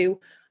attention to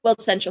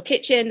World Central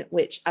Kitchen,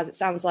 which, as it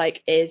sounds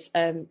like, is,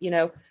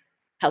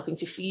 helping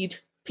to feed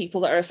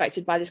people that are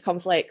affected by this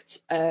conflict.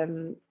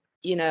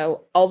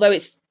 Although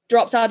it's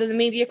dropped out of the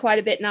media quite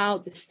a bit now,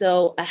 there's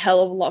still a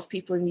hell of a lot of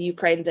people in the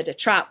Ukraine that are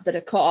trapped, that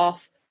are cut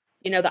off,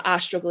 that are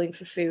struggling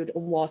for food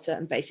and water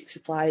and basic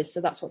supplies.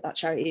 So that's what that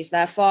charity is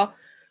there for.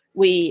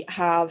 We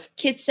have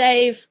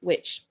KidSave,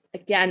 which,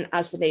 again,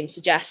 as the name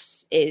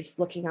suggests, is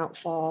looking out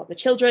for the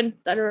children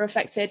that are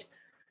affected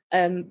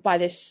by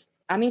this.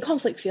 I mean,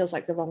 conflict feels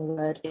like the wrong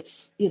word.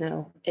 It's,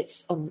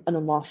 it's an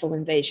unlawful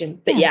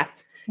invasion. But yeah.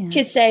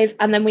 KidSave.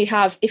 And then we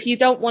have, if you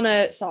don't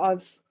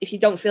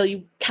feel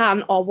you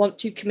can or want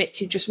to commit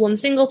to just one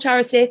single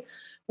charity,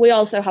 we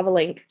also have a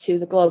link to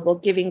the global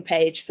giving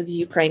page for the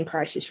Ukraine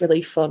Crisis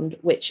Relief Fund,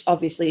 which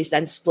obviously is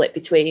then split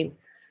between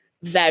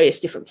various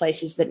different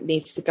places that it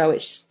needs to go.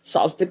 It's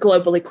sort of the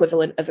global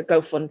equivalent of a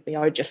GoFundMe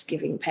or a Just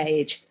Giving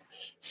page.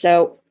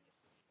 So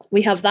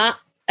we have that.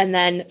 And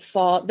then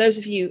for those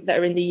of you that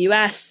are in the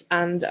US,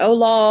 and oh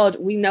Lord,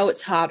 we know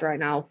it's hard right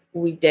now.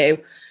 We do.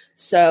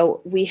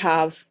 So we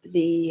have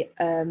the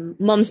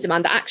Mums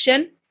Demand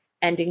Action,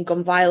 Ending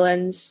Gun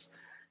Violence,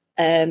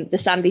 the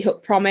Sandy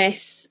Hook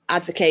Promise,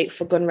 advocate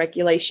for gun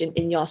regulation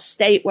in your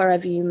state,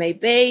 wherever you may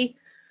be.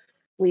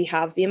 We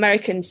have the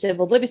American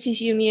Civil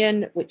Liberties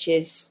Union, which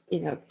is,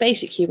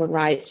 basic human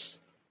rights.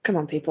 Come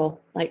on,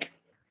 people. Like,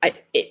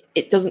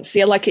 it doesn't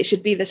feel like it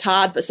should be this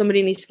hard, but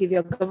somebody needs to give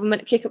your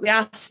government a kick up the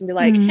ass and be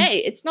like, hey,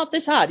 it's not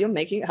this hard. You're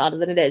making it harder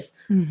than it is.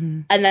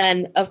 And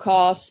then, of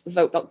course,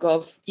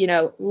 Vote.Gov,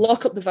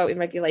 look up the voting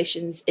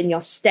regulations in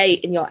your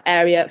state, in your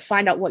area,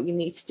 find out what you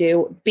need to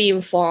do, be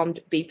informed,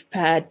 be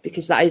prepared,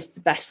 because that is the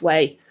best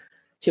way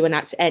to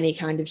enact any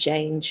kind of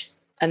change.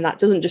 And that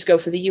doesn't just go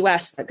for the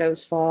US, that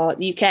goes for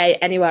the UK,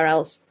 anywhere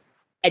else.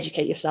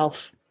 Educate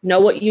yourself. Know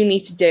what you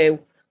need to do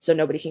so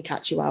nobody can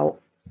catch you out.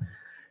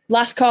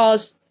 Last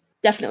cause,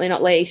 definitely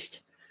not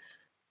least,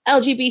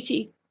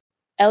 LGBTQ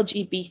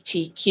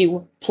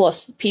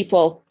plus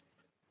people.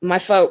 My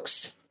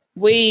folks,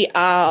 we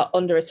are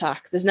under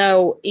attack. There's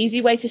no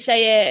easy way to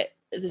say it.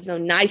 There's no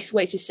nice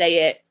way to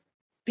say it.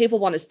 People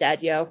want us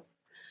dead, yo.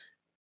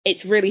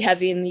 It's really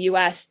heavy in the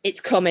US.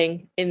 It's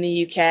coming in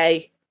the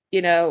UK,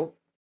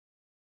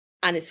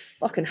 and it's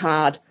fucking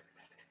hard.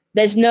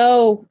 There's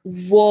no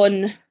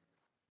one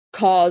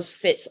cause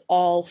fits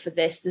all for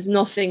this. There's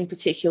nothing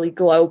particularly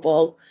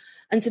global.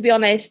 And to be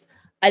honest,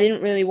 I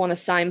didn't really want to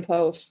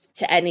signpost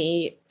to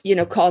any,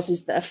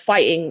 causes that are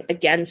fighting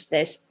against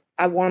this.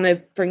 I want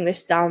to bring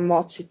this down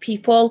more to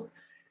people.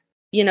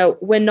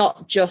 We're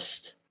not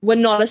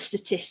a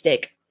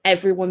statistic.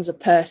 Everyone's a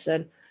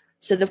person.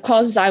 So the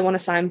causes I want to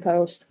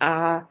signpost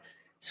are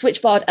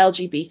Switchboard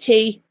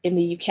LGBT in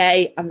the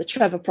UK and the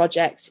Trevor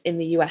Project in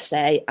the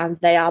USA. And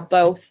they are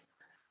both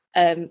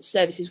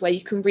services where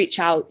you can reach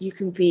out, you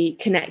can be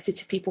connected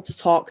to people to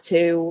talk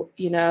to.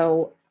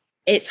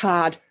 It's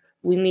hard.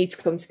 We need to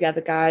come together,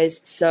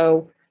 guys.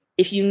 So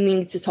if you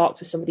need to talk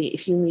to somebody,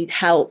 if you need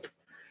help,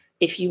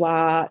 if you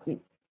are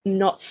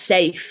not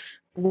safe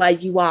where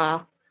you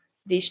are,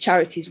 these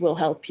charities will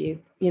help you.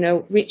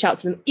 Reach out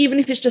to them, even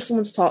if it's just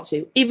someone to talk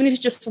to, even if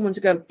it's just someone to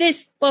go,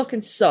 this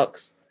fucking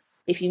sucks.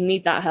 if you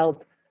need that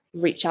help,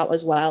 reach out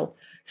as well.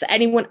 For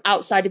anyone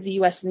outside of the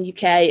US and the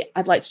UK,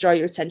 I'd like to draw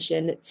your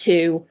attention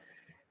to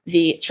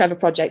the Trevor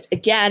Project.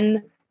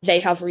 Again, they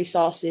have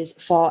resources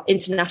for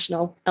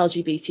international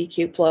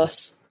LGBTQ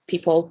plus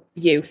people,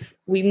 youth.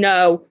 We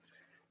know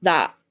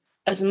that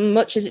as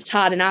much as it's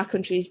hard in our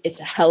countries, it's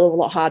a hell of a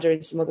lot harder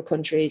in some other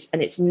countries,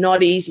 and it's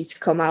not easy to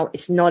come out.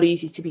 It's not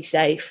easy to be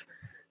safe.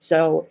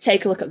 So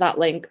take a look at that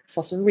link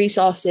for some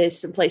resources,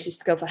 some places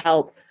to go for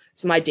help,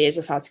 some ideas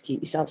of how to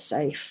keep yourself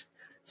safe.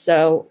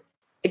 So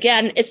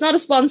again, it's not a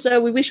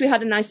sponsor. We wish we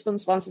had a nice, fun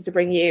sponsor to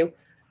bring you,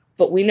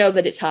 but we know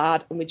that it's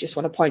hard, and we just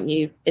want to point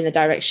you in the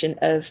direction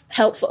of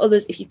help for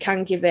others if you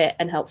can give it,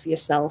 and help for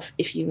yourself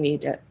if you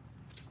need it.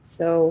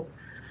 So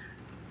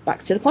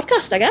back to the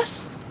podcast, I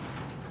guess.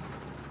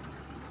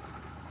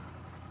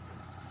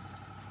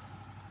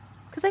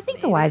 Because I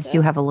think the wives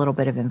do have a little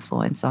bit of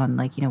influence on,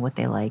 like, you know, what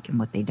they like and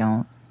what they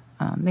don't.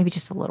 Maybe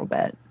just a little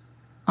bit.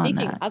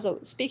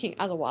 Speaking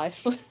as a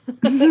wife,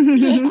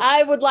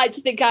 I would like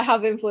to think I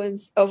have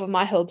influence over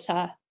my hub's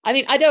hair. I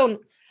mean, I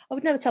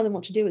would never tell him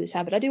what to do with his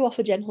hair, but I do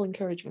offer gentle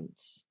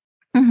encouragements.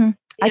 Mm-hmm.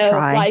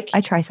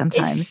 I try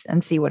sometimes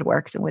and see what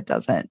works and what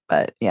doesn't.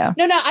 But yeah.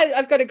 No,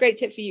 I've got a great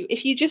tip for you.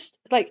 If you just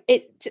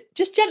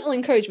just gentle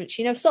encouragements,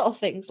 you know, subtle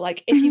things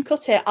like, if you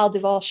cut it, I'll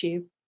divorce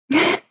you.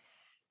 I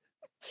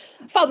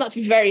found that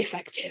to be very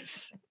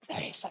effective.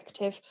 Very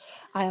effective.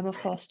 I am, of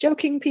course,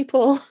 joking,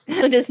 people.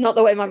 It is not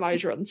the way my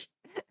marriage runs.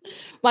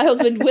 My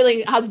husband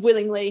has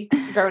willingly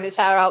grown his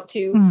hair out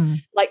to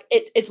like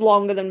it's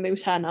longer than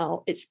moose hair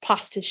now. It's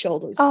past his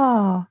shoulders.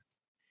 Oh,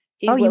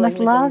 you must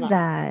love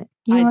that.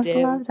 You must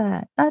love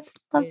that. That's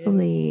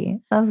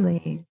lovely. Yeah.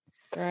 Lovely.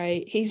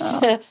 Great. He's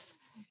I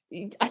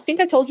think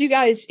I told you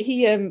guys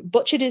he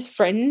butchered his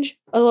fringe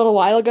a little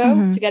while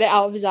ago to get it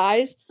out of his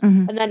eyes.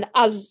 And then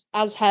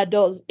as hair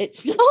does,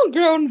 it's not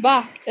grown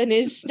back and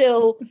is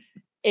still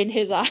in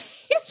his eyes.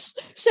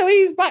 So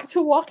he's back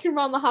to walking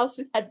around the house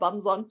with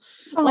headbands on.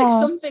 Like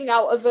something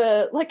out of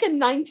a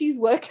 90s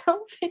workout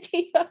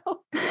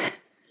video.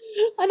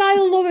 And I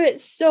love it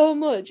so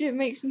much. It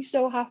makes me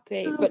so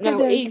happy. But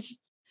no, he's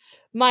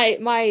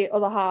my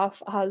other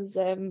half has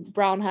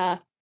brown hair.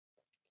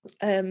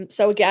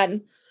 So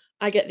again,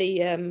 I get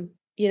the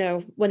you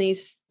know, when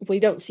we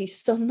don't see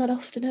sun that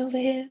often over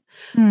here,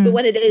 but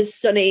when it is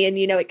sunny and,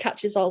 you know, it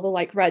catches all the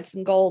like reds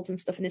and golds and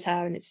stuff in his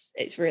hair, and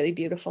it's really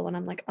beautiful. And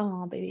I'm like,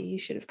 oh baby, you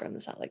should have grown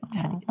this out like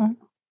 10.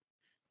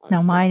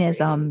 Now mine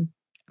is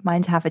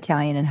mine's half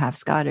Italian and half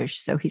Scottish,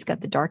 so he's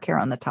got the dark hair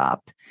on the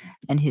top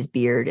and his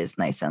beard is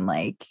nice and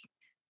like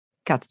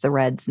got the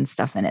reds and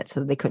stuff in it,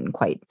 so they couldn't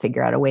quite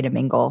figure out a way to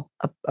mingle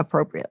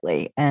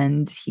appropriately.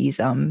 And he's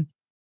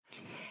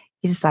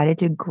decided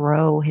to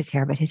grow his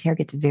hair, but his hair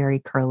gets very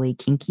curly,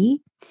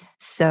 kinky.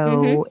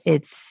 So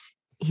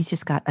he's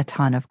just got a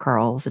ton of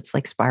curls. It's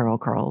like spiral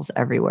curls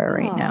everywhere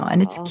right now.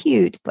 And it's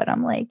cute, but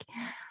I'm like,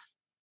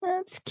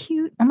 that's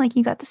cute. I'm like,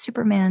 you got the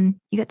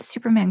Superman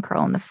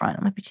curl in the front.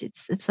 I'm like,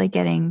 it's like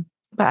getting,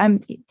 but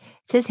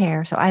it's his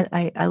hair. So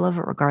I love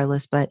it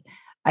regardless, but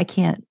I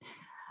can't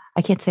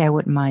say I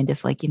wouldn't mind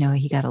if, like, you know,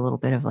 he got a little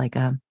bit of like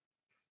a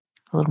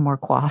little more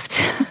coiffed.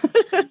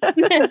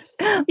 Yeah.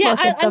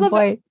 I love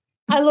it.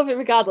 I love it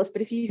regardless,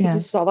 but if you could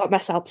just sort that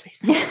mess out,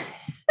 please.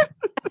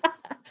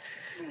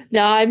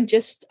 No, I'm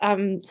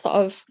sort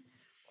of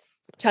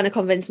trying to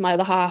convince my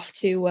other half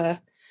to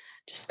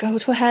just go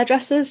to a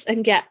hairdresser's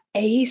and get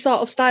a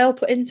sort of style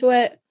put into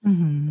it.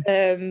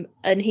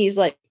 And he's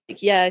like,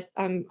 yeah,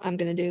 I'm going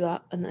to do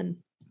that. And then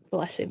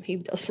bless him, he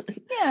doesn't.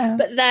 Yeah.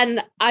 But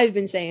then I've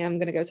been saying I'm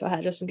going to go to a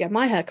hairdresser and get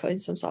my hair cut in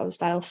some sort of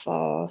style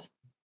for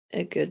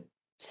a good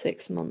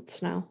 6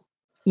 months now.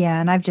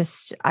 Yeah, and I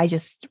just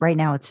right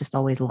now it's just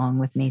always long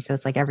with me. So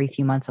it's like every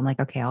few months I'm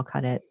like, okay, I'll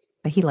cut it.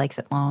 But he likes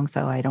it long,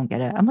 so I don't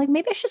get it. I'm like,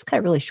 maybe I should just cut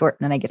it really short,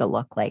 and then I get a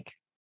look like,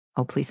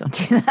 oh, please don't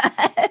do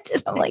that.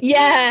 And I'm like,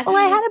 yeah, well,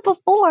 I had it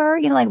before,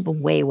 you know, like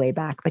way, way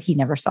back, but he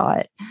never saw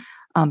it.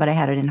 But I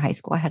had it in high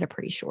school. I had it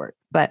pretty short,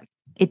 but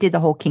it did the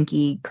whole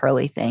kinky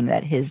curly thing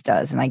that his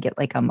does, and I get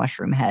like a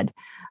mushroom head.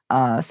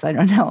 So I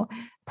don't know.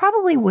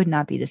 Probably would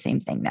not be the same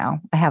thing now.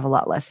 I have a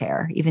lot less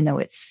hair, even though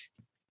it's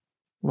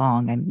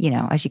long. I'm, you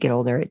know, as you get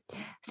older, it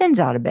thins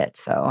out a bit.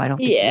 So I don't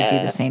think it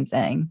would do the same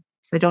thing.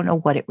 So I don't know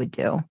what it would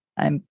do.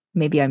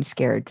 Maybe I'm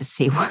scared to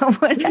see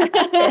what would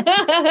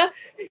happen.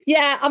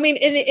 Yeah, I mean,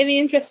 in the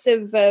interest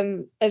of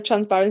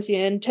transparency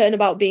and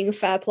turnabout being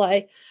fair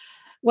play,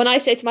 when I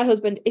say to my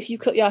husband, if you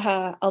cut your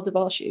hair, I'll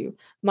divorce you,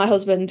 my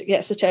husband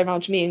gets to turn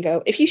around to me and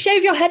go, if you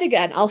shave your head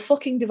again, I'll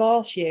fucking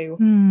divorce you.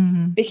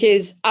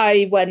 Because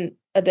I went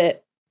a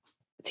bit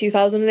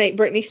 2008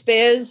 Britney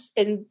Spears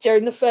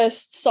during the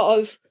first sort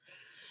of,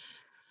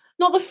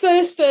 not the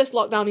first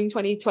lockdown in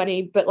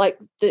 2020, but like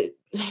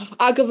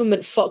our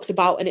government fucked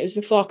about, and it was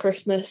before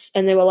Christmas,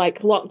 and they were like,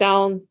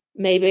 lockdown,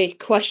 maybe, ?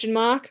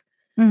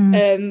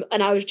 And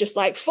I was just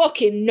like,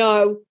 fucking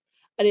no.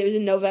 And it was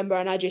in November,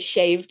 and I just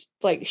shaved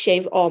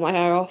all my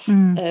hair off.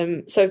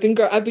 So I've been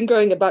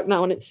growing it back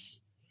now, and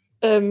it's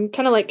kind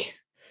of like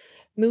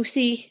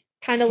moussey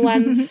kind of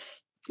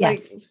length. Yes.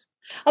 Like,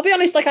 I'll be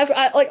honest, like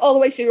like all the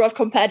way through, I've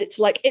compared it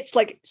to like it's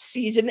like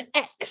season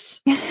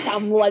X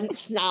Sam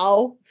length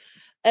now.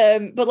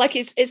 But like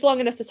it's long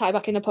enough to tie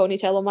back in a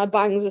ponytail, and my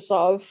bangs are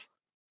sort of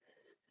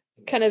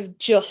kind of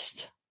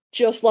just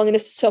long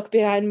enough to tuck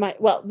behind my,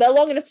 well, they're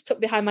long enough to tuck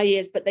behind my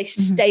ears, but they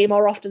stay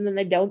more often than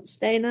they don't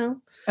stay now.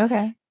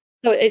 Okay.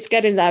 So it's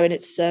getting there, and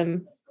it's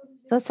So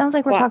it sounds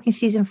like we're talking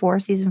season 4,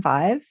 season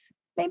 5,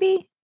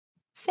 maybe.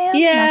 Sam,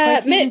 yeah, not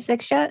quite season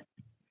 6 yet.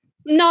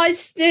 No,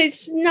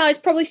 it's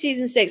probably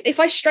season 6. If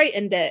I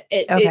straightened it,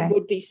 it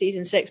would be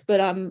season 6. But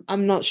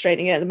I'm not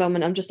straightening it at the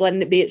moment. I'm just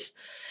letting it be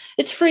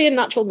its free and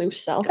natural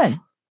moose self.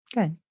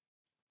 Good.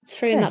 It's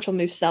free and natural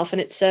moose self,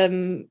 and it's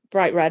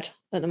bright red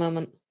at the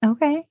moment.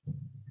 Okay.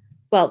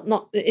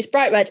 Well, it's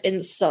bright red in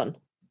the sun,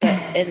 but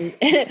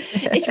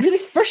it's really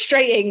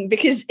frustrating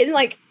because in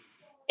like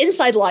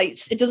inside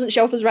lights, it doesn't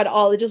show up as red at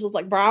all. It just looks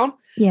like brown.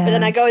 Yeah. But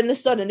then I go in the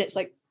sun and it's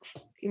like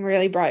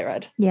really bright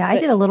red. Yeah, I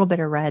did a little bit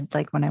of red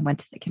like when I went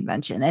to the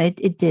convention, and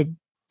it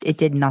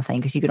did nothing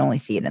because you could only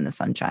see it in the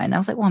sunshine. I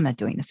was like, well, I'm not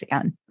doing this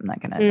again. I'm not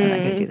gonna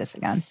do this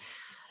again.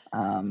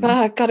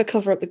 I gotta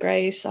cover up the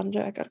grays,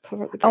 Sandra. I gotta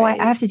cover up the grays. Oh, I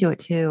have to do it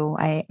too.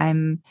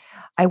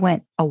 I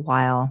went a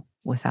while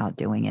without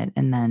doing it,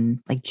 and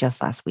then like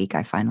just last week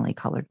I finally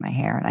colored my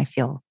hair, and I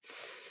feel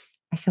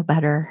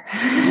better.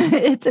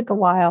 It took a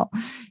while.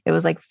 It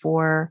was like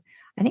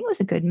I think it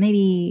was a good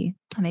maybe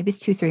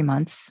it's 2-3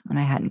 months when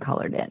I hadn't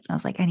colored it. I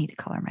was like, I need to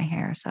color my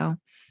hair. So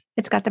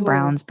it's got the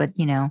browns, but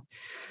the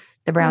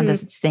brown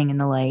does its thing in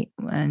the light,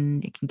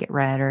 and it can get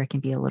red or it can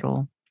be a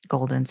little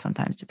golden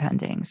sometimes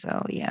depending.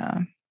 So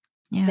yeah.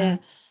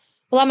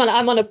 Well,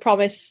 I'm on a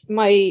promise.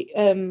 My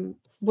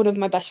one of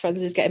my best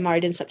friends is getting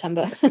married in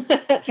September.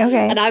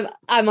 Okay. And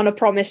I'm on a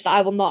promise that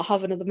I will not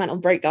have another mental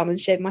breakdown and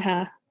shave my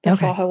hair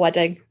before her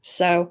wedding.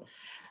 So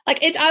like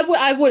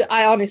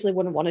I honestly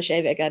wouldn't want to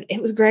shave it again.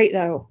 It was great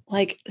though.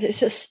 Like it's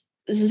just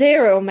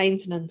zero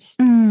maintenance.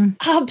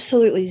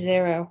 Absolutely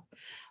zero.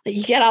 Like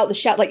you get out the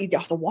shower, like you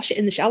have to wash it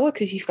in the shower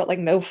because you've got like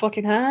no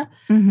fucking hair.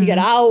 You get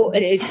out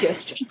and it's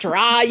just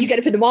dry. You get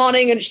up in the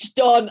morning and it's just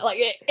done. Like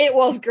it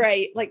was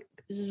great. Like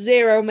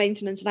zero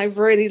maintenance, and I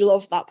really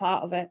loved that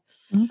part of it.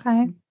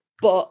 Okay.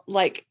 But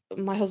like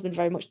my husband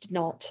very much did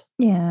not.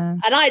 Yeah.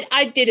 And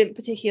I didn't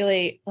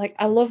particularly like,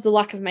 I love the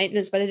lack of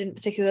maintenance, but I didn't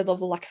particularly love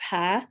the lack of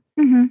hair.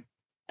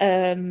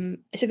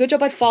 It's a good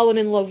job I'd fallen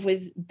in love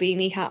with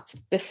beanie hats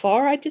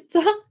before I did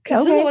that,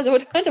 because otherwise I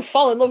would have had to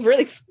fall in love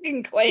really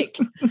fucking quick.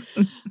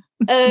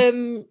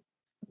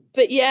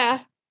 But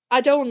yeah,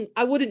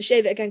 I wouldn't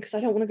shave it again because I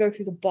don't want to go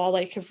through the ball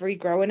ache of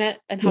regrowing it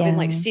and having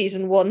like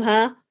season 1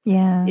 hair.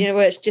 Yeah.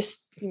 Where it's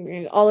just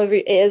all over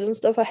your ears and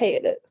stuff. I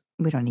hated it.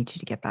 We don't need you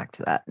to get back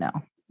to that.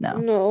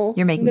 No.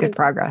 You're making good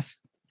progress.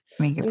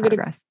 I'm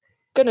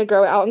gonna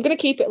grow it out. I'm gonna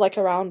keep it like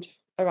around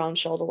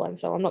shoulder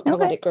length, though. I'm not gonna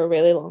let it grow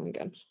really long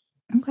again.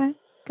 Okay,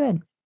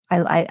 good.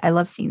 I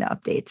love seeing the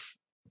updates.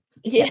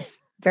 Yes,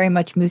 very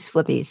much moose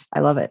flippies. I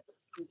love it.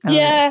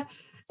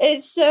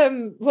 It's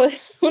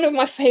one of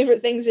my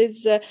favorite things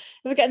is if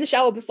I get in the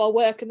shower before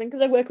work, and then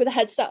because I work with a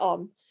headset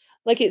on,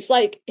 like it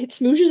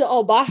smooshes it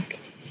all back.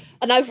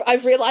 And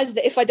I've realized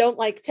that if I don't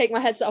like take my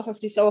headset off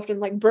every so often,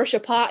 like brush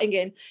a parting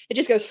in, it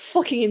just goes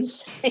fucking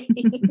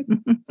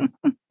insane.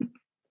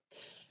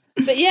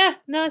 But yeah,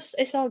 no,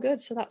 it's all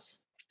good. So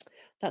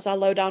that's our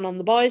lowdown on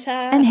the boys'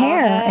 hair and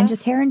hair and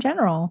just hair in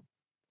general.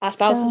 Our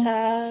spouse's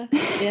hair.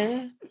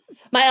 Yeah.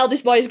 My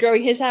eldest boy is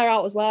growing his hair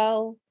out as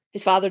well.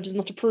 His father does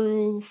not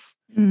approve,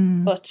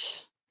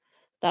 but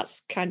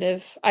that's kind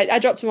of. I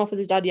dropped him off with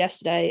his dad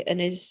yesterday,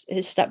 and his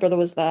stepbrother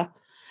was there.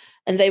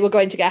 And they were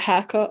going to get a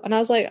haircut. And I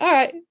was like, all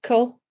right,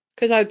 cool.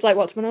 Because I like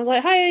watched them and I was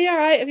like, hi, are you all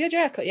right? Have you had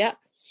your haircut yet?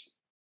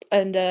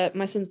 And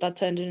my son's dad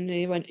turned in and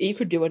he went, you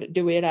could do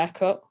a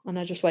haircut. And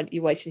I just went,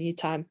 you're wasting your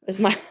time. As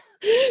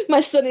my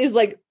son is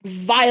like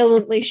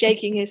violently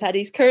shaking his head.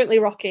 He's currently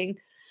rocking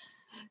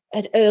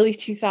an early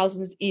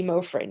 2000s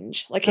emo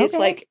fringe. Like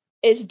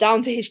it's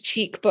down to his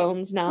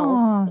cheekbones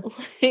now.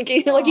 Like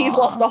he's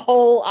lost the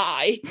whole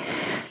eye.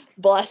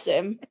 Bless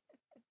him.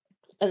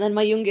 And then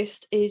my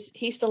youngest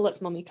he still lets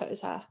mummy cut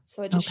his hair.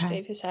 So I just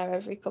shave his hair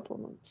every couple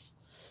of months.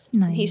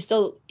 Nice. He's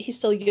still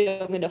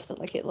young enough that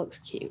like it looks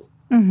cute.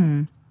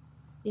 Mm-hmm.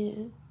 Yeah.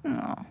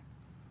 Aww.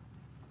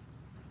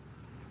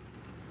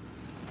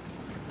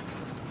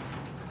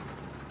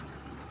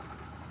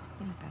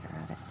 Getting better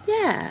at it.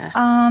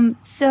 Yeah.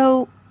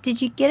 So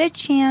did you get a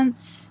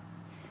chance?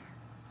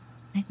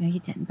 I know you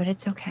didn't, but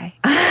it's okay.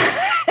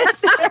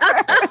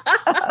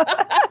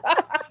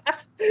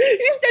 You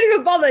just don't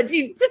even bother.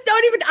 You just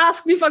don't even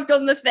ask me if I've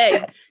done the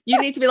thing. You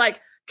need to be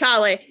like,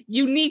 Karlee,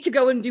 you need to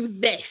go and do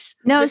this.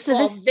 No, so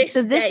this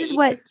is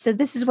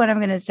what I'm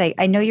gonna say.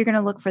 I know you're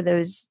gonna look for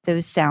those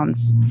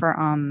sounds for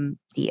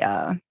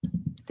the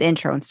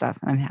intro and stuff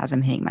as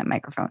I'm hitting my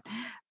microphone.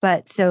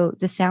 But so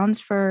the sounds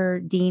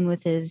for Dean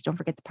with his "Don't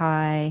Forget the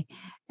Pie"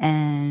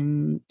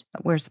 and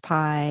 "Where's the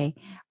Pie,"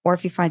 or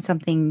if you find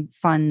something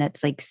fun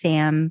that's like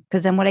Sam,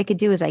 because then what I could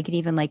do is I could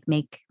even like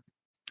make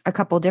a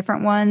couple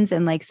different ones,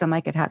 and like some I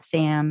could have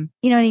Sam,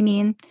 you know what I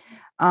mean?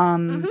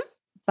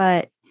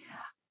 But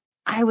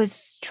I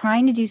was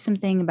trying to do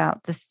something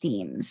about the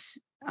themes.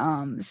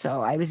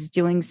 So I was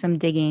doing some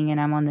digging, and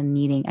I'm on the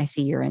meeting. I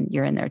see you're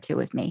in there too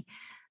with me.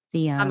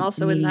 I'm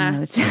also in meeting there.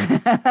 Notes.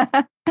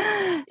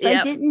 So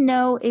I didn't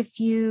know if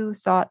you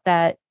thought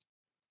that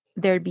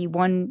there'd be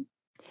one.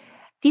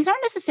 These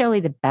aren't necessarily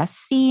the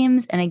best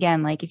themes. And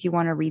again, like if you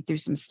want to read through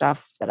some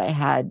stuff that I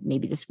had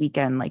maybe this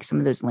weekend, like some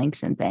of those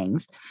links and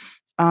things.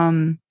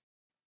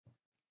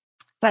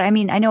 But I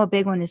mean, I know a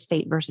big one is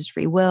fate versus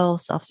free will,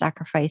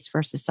 self-sacrifice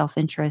versus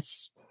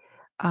self-interest,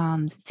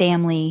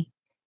 family,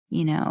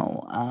 you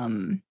know.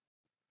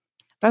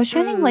 But I was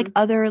trying to think like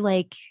other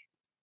like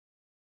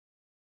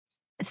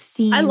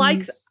themes.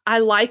 I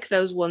like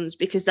those ones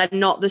because they're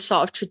not the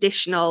sort of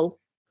traditional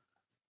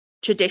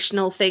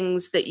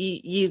things that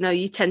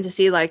you tend to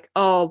see, like,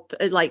 oh,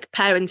 like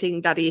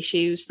parenting daddy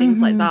issues,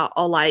 things like that,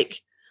 or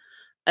like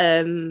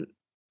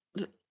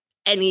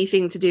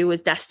anything to do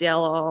with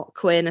Destiel or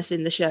queerness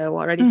in the show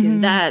or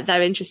anything.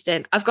 They're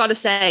interesting. I've got to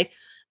say,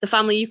 the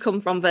family you come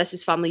from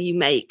versus family you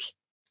make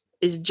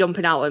is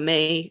jumping out at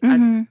me.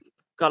 I've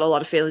got a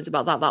lot of feelings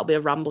about that. That'll be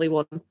a rambly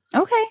one.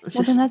 Okay,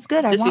 well then that's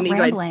good. I want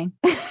rambling.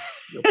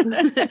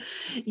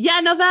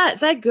 Yeah, no,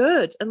 they're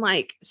good. And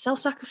like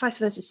self-sacrifice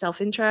versus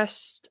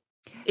self-interest.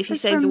 If you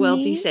save the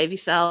world, do you save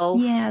yourself?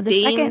 Yeah, the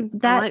Dean,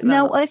 second that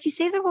no, if you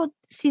save the world,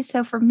 see,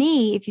 so for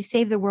me, if you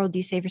save the world, do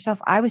you save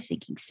yourself? I was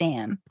thinking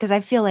Sam, because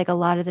I feel like a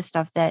lot of the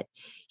stuff that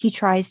he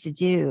tries to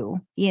do,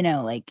 you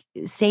know, like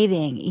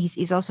saving,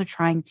 he's also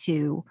trying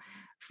to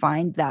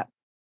find that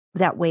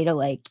way to,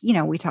 like, you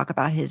know, we talk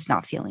about his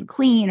not feeling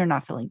clean or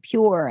not feeling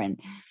pure,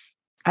 and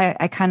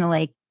I kind of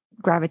like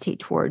gravitate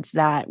towards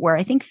that, where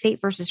I think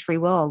fate versus free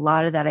will, a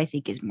lot of that I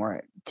think is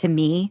more to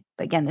me,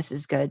 but again, this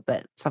is good,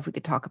 but stuff we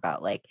could talk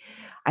about, like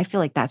I feel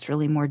like that's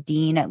really more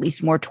Dean, at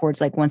least more towards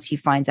like once he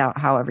finds out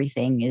how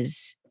everything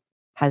has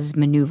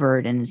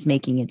maneuvered and is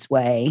making its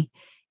way,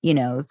 you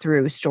know,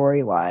 through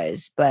story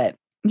wise. But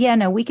yeah,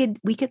 no, we could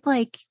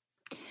like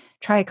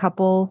try a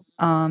couple.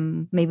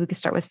 Maybe we could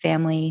start with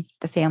the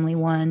family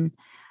one.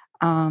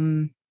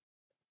 And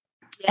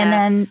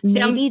then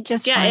maybe go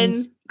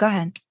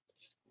ahead.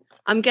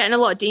 I'm getting a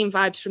lot of Dean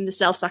vibes from the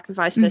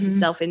self-sacrifice versus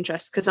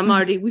self-interest, because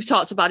we've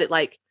talked about it,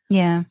 like,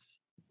 yeah,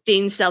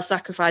 Dean's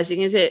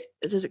self-sacrificing.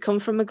 Does it come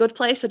from a good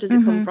place, or does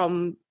it come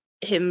from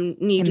him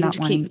needing to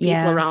keep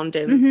people around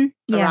him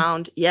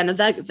around? Yeah, no,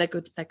 they're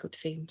good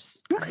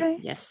themes. Okay.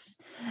 Yes.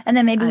 And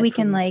then maybe we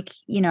can, like,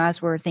 you know,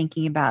 as we're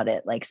thinking about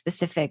it, like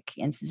specific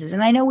instances.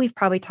 And I know we've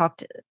probably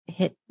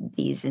hit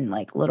these in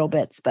like little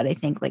bits, but I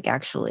think like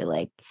actually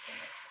like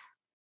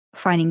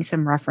finding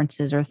some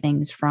references or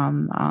things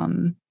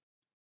from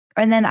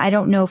and then I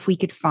don't know if we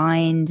could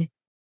find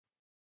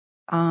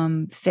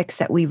fics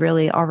that we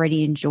really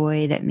already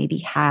enjoy that maybe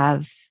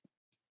have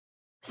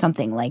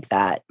something like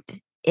that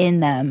in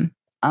them.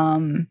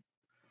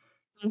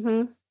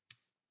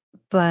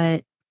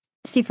 But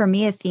see, for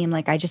me, a theme,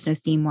 like I just know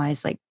theme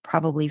wise, like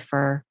probably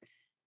for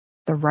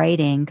the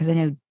writing, because I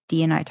know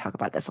Dee and I talk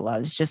about this a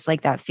lot. It's just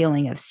like that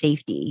feeling of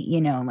safety, you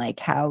know, like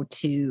how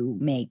to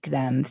make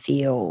them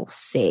feel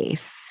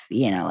safe,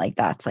 you know, like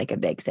that's like a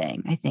big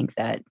thing. I think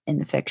that in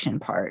the fiction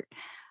part.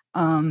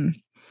 So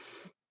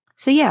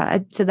yeah,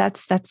 so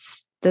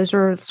those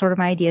are sort of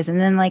my ideas. And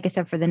then, like I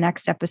said, for the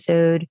next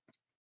episode,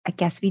 I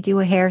guess we do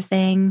a hair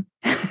thing.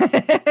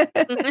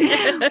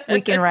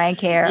 We can rank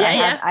hair.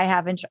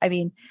 I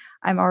mean,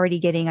 I'm already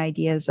getting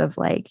ideas of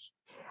like,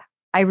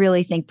 I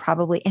really think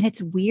probably, and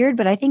it's weird,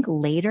 but I think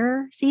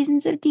later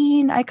seasons of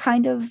Dean, I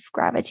kind of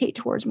gravitate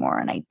towards more,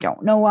 and I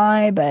don't know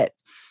why, but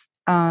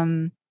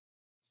probably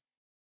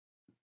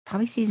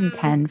season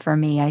 10 for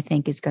me, I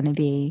think is going to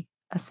be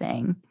a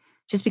thing,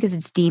 just because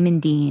it's Demon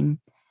Dean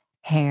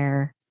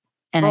hair.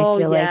 And I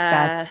feel like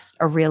that's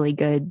a really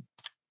good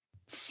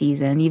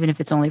season, even if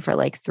it's only for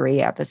like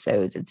 3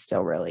 episodes, it's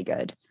still really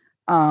good.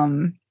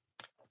 But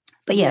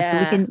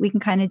so we can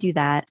kind of do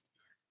that.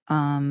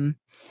 And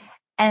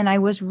I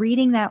was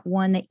reading that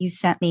one that you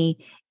sent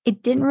me.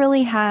 It didn't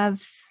really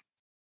have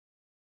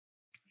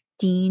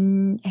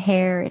Dean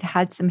hair. It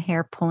had some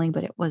hair pulling,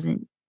 but it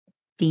wasn't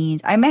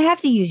Dean's. I may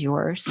have to use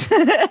yours.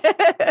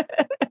 I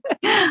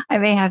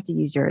may have to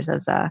use yours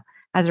as a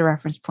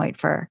reference point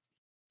for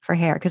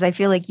hair, because I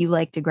feel like you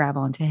like to grab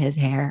onto his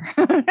hair.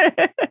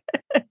 I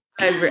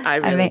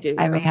really do.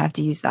 I may have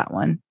to use that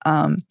one.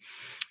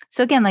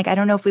 So again, like I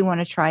don't know if we want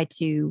to try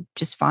to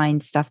just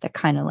find stuff that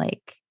kind of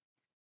like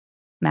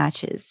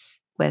matches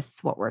with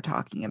what we're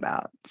talking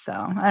about. So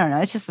I don't know.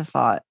 It's just a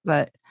thought,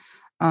 but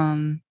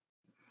that's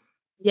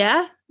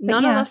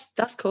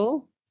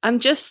cool. I'm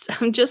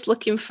just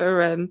looking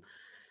for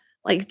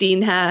like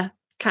Dean hair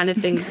kind of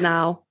things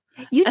now.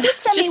 You did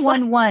send me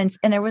one once,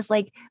 and there was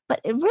like, but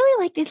it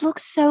really like it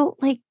looks so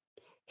like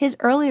his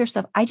earlier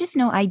stuff. I just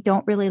know I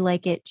don't really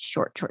like it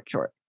short.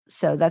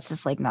 So that's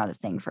just like not a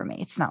thing for me.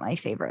 It's not my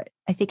favorite.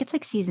 I think it's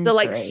like season 3.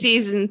 Like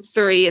season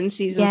 3 and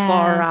season 4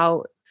 are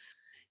out.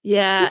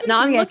 Yeah.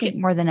 Season 3, I think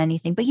more than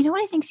anything. But you know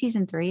what I think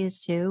season 3 is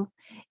too?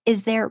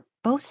 Is they're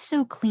both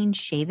so clean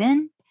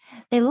shaven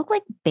They look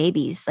like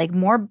babies, like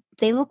more.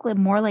 They look like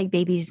more like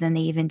babies than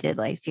they even did.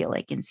 I feel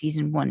like in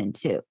season 1 and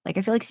 2. Like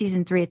I feel like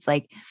season 3, it's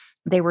like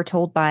they were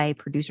told by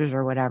producers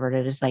or whatever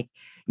to just like,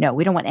 no,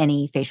 we don't want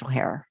any facial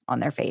hair on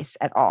their face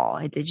at all.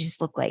 They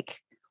just look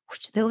like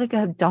they look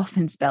like a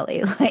dolphin's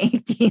belly,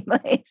 like Dean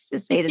likes to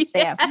say to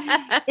Sam.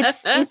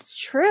 It's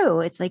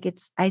true. It's like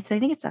I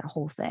think it's that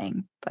whole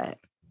thing. But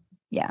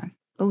yeah,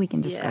 but we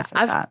can discuss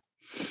that.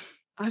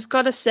 I've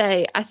got to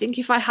say, I think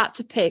if I had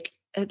to pick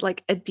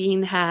a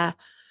Dean hair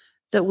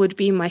that would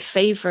be my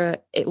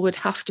favorite, it would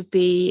have to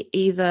be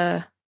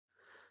either,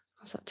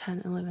 what's that,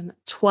 10, 11,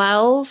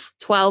 12.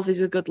 12 is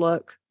a good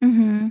look.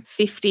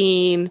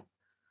 15.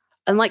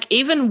 And like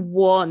even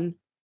 1.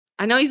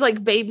 I know he's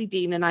like baby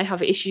Dean and I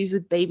have issues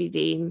with baby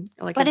Dean.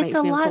 Like, but it's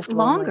a lot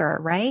longer,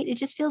 right? It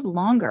just feels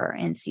longer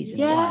in season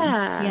 1.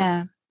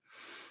 Yeah.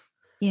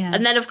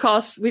 And then of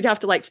course we'd have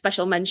to like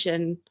special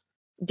mention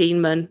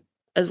Deanman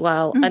as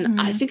well. And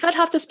I think I'd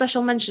have to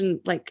special mention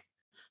like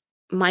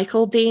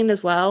Michael Dean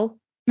as well.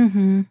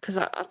 Because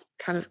I'm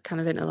kind of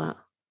into that.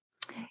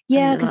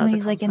 Yeah, because when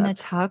he's like in the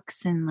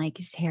tux and like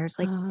his hair's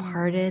like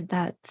parted,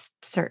 that's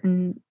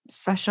certain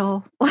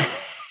special.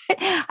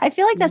 I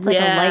feel like that's like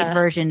a light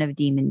version of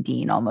Demon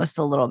Dean almost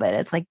a little bit.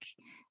 It's like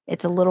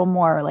it's a little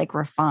more like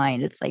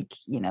refined. It's like,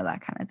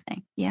 that kind of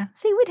thing. Yeah.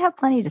 See, we'd have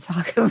plenty to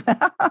talk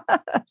about.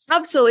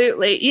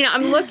 Absolutely.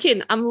 I'm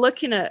looking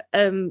at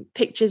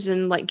pictures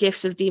and like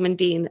gifs of Demon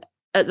Dean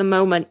at the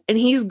moment, and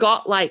he's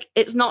got like,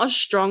 it's not as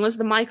strong as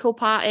the Michael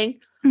parting.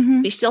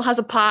 He still has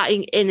a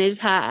parting in his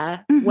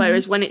hair,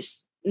 whereas when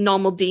it's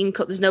normal Dean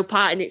cut, there's no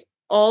parting. It's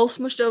all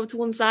smushed over to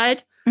one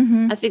side.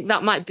 I think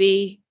that might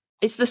be,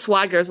 it's the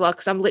swagger as well,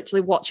 because I'm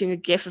literally watching a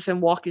gif of him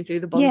walking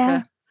through the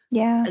bunker.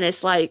 Yeah. And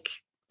it's like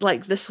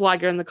the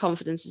swagger and the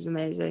confidence is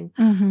amazing.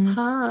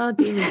 Demon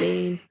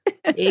Dean.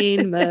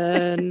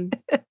 Deanman.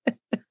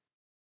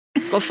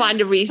 Go find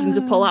a reason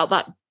to pull out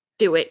that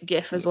do it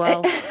gif as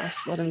well.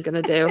 That's what I'm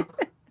going to do.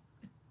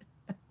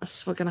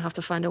 We're going to have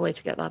to find a way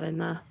to get that in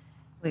there.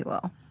 We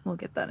will. We'll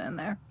get that in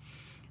there.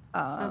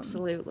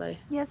 Absolutely.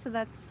 Yeah, so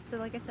like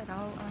I said,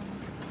 I'll...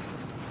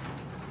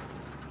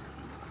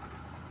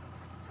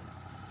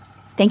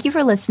 Thank you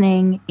for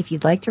listening. If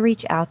you'd like to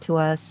reach out to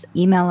us,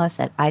 email us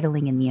at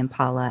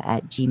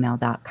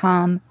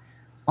idlingintheimpala@gmail.com.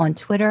 On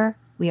Twitter,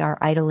 we are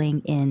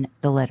idling in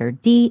the letter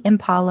D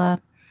Impala.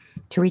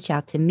 To reach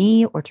out to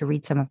me or to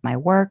read some of my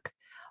work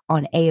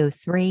on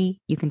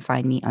AO3, you can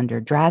find me under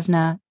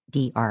Drasna,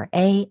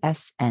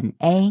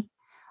 Drasna.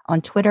 On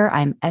Twitter,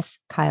 I'm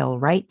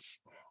skylewrites,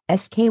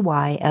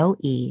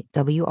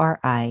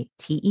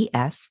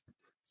 SKYLEWRITES.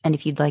 And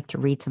if you'd like to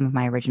read some of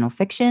my original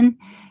fiction,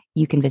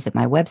 you can visit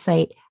my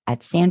website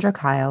at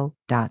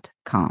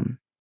sandrakyle.com.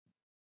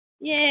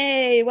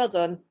 Yay, well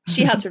done.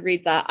 She had to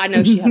read that. I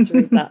know she had to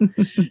read that.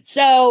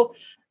 So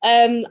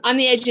I'm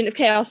the agent of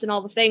chaos and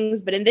all the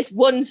things, but in this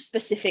one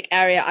specific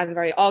area, I'm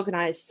very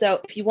organized.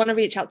 So if you want to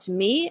reach out to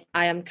me,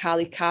 I am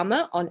Karlee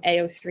Karma on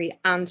AO3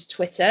 and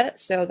Twitter.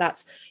 So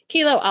that's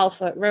Kilo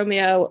Alpha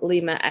Romeo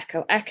Lima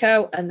Echo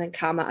Echo, and then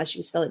Karma as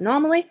you spell it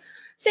normally.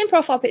 Same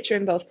profile picture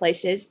in both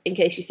places, in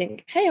case you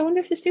think, hey, I wonder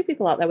if there's 2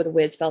 people out there with a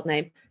weird spelled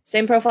name.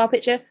 Same profile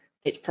picture,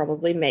 it's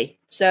probably me.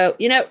 So,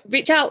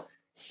 reach out,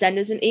 send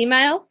us an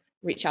email,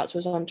 reach out to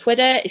us on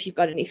Twitter. If you've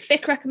got any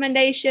fic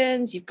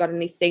recommendations, you've got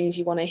any things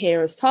you want to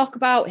hear us talk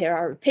about, hear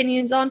our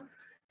opinions on,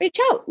 reach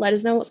out, let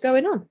us know what's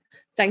going on.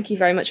 Thank you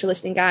very much for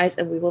listening, guys,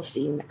 and we will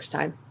see you next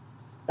time.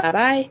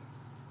 Bye-bye.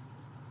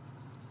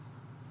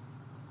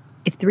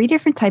 If 3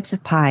 different types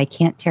of pie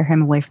can't tear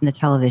him away from the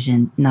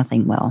television,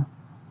 nothing will.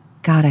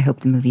 God, I hope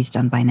the movie's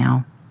done by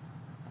now.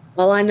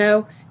 All I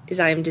know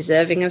is I am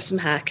deserving of some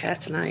hair care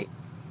tonight.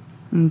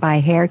 By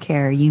hair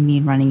care, you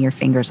mean running your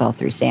fingers all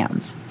through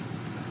Sam's.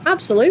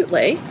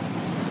 Absolutely.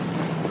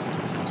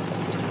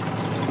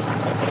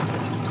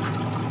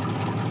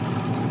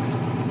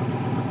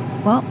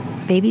 Well,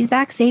 baby's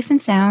back safe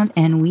and sound,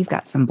 and we've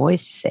got some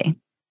boys to see.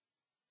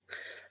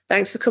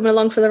 Thanks for coming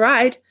along for the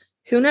ride.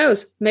 Who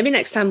knows? Maybe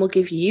next time we'll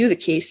give you the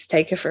keys to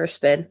take her for a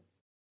spin.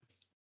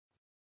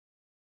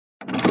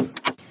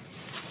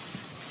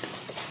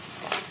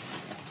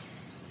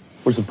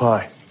 Where's the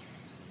pie?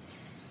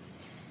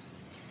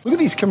 Look at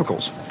these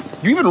chemicals.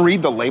 You even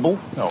read the label?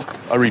 No,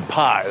 I read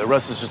pie. The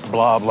rest is just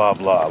blah, blah,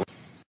 blah.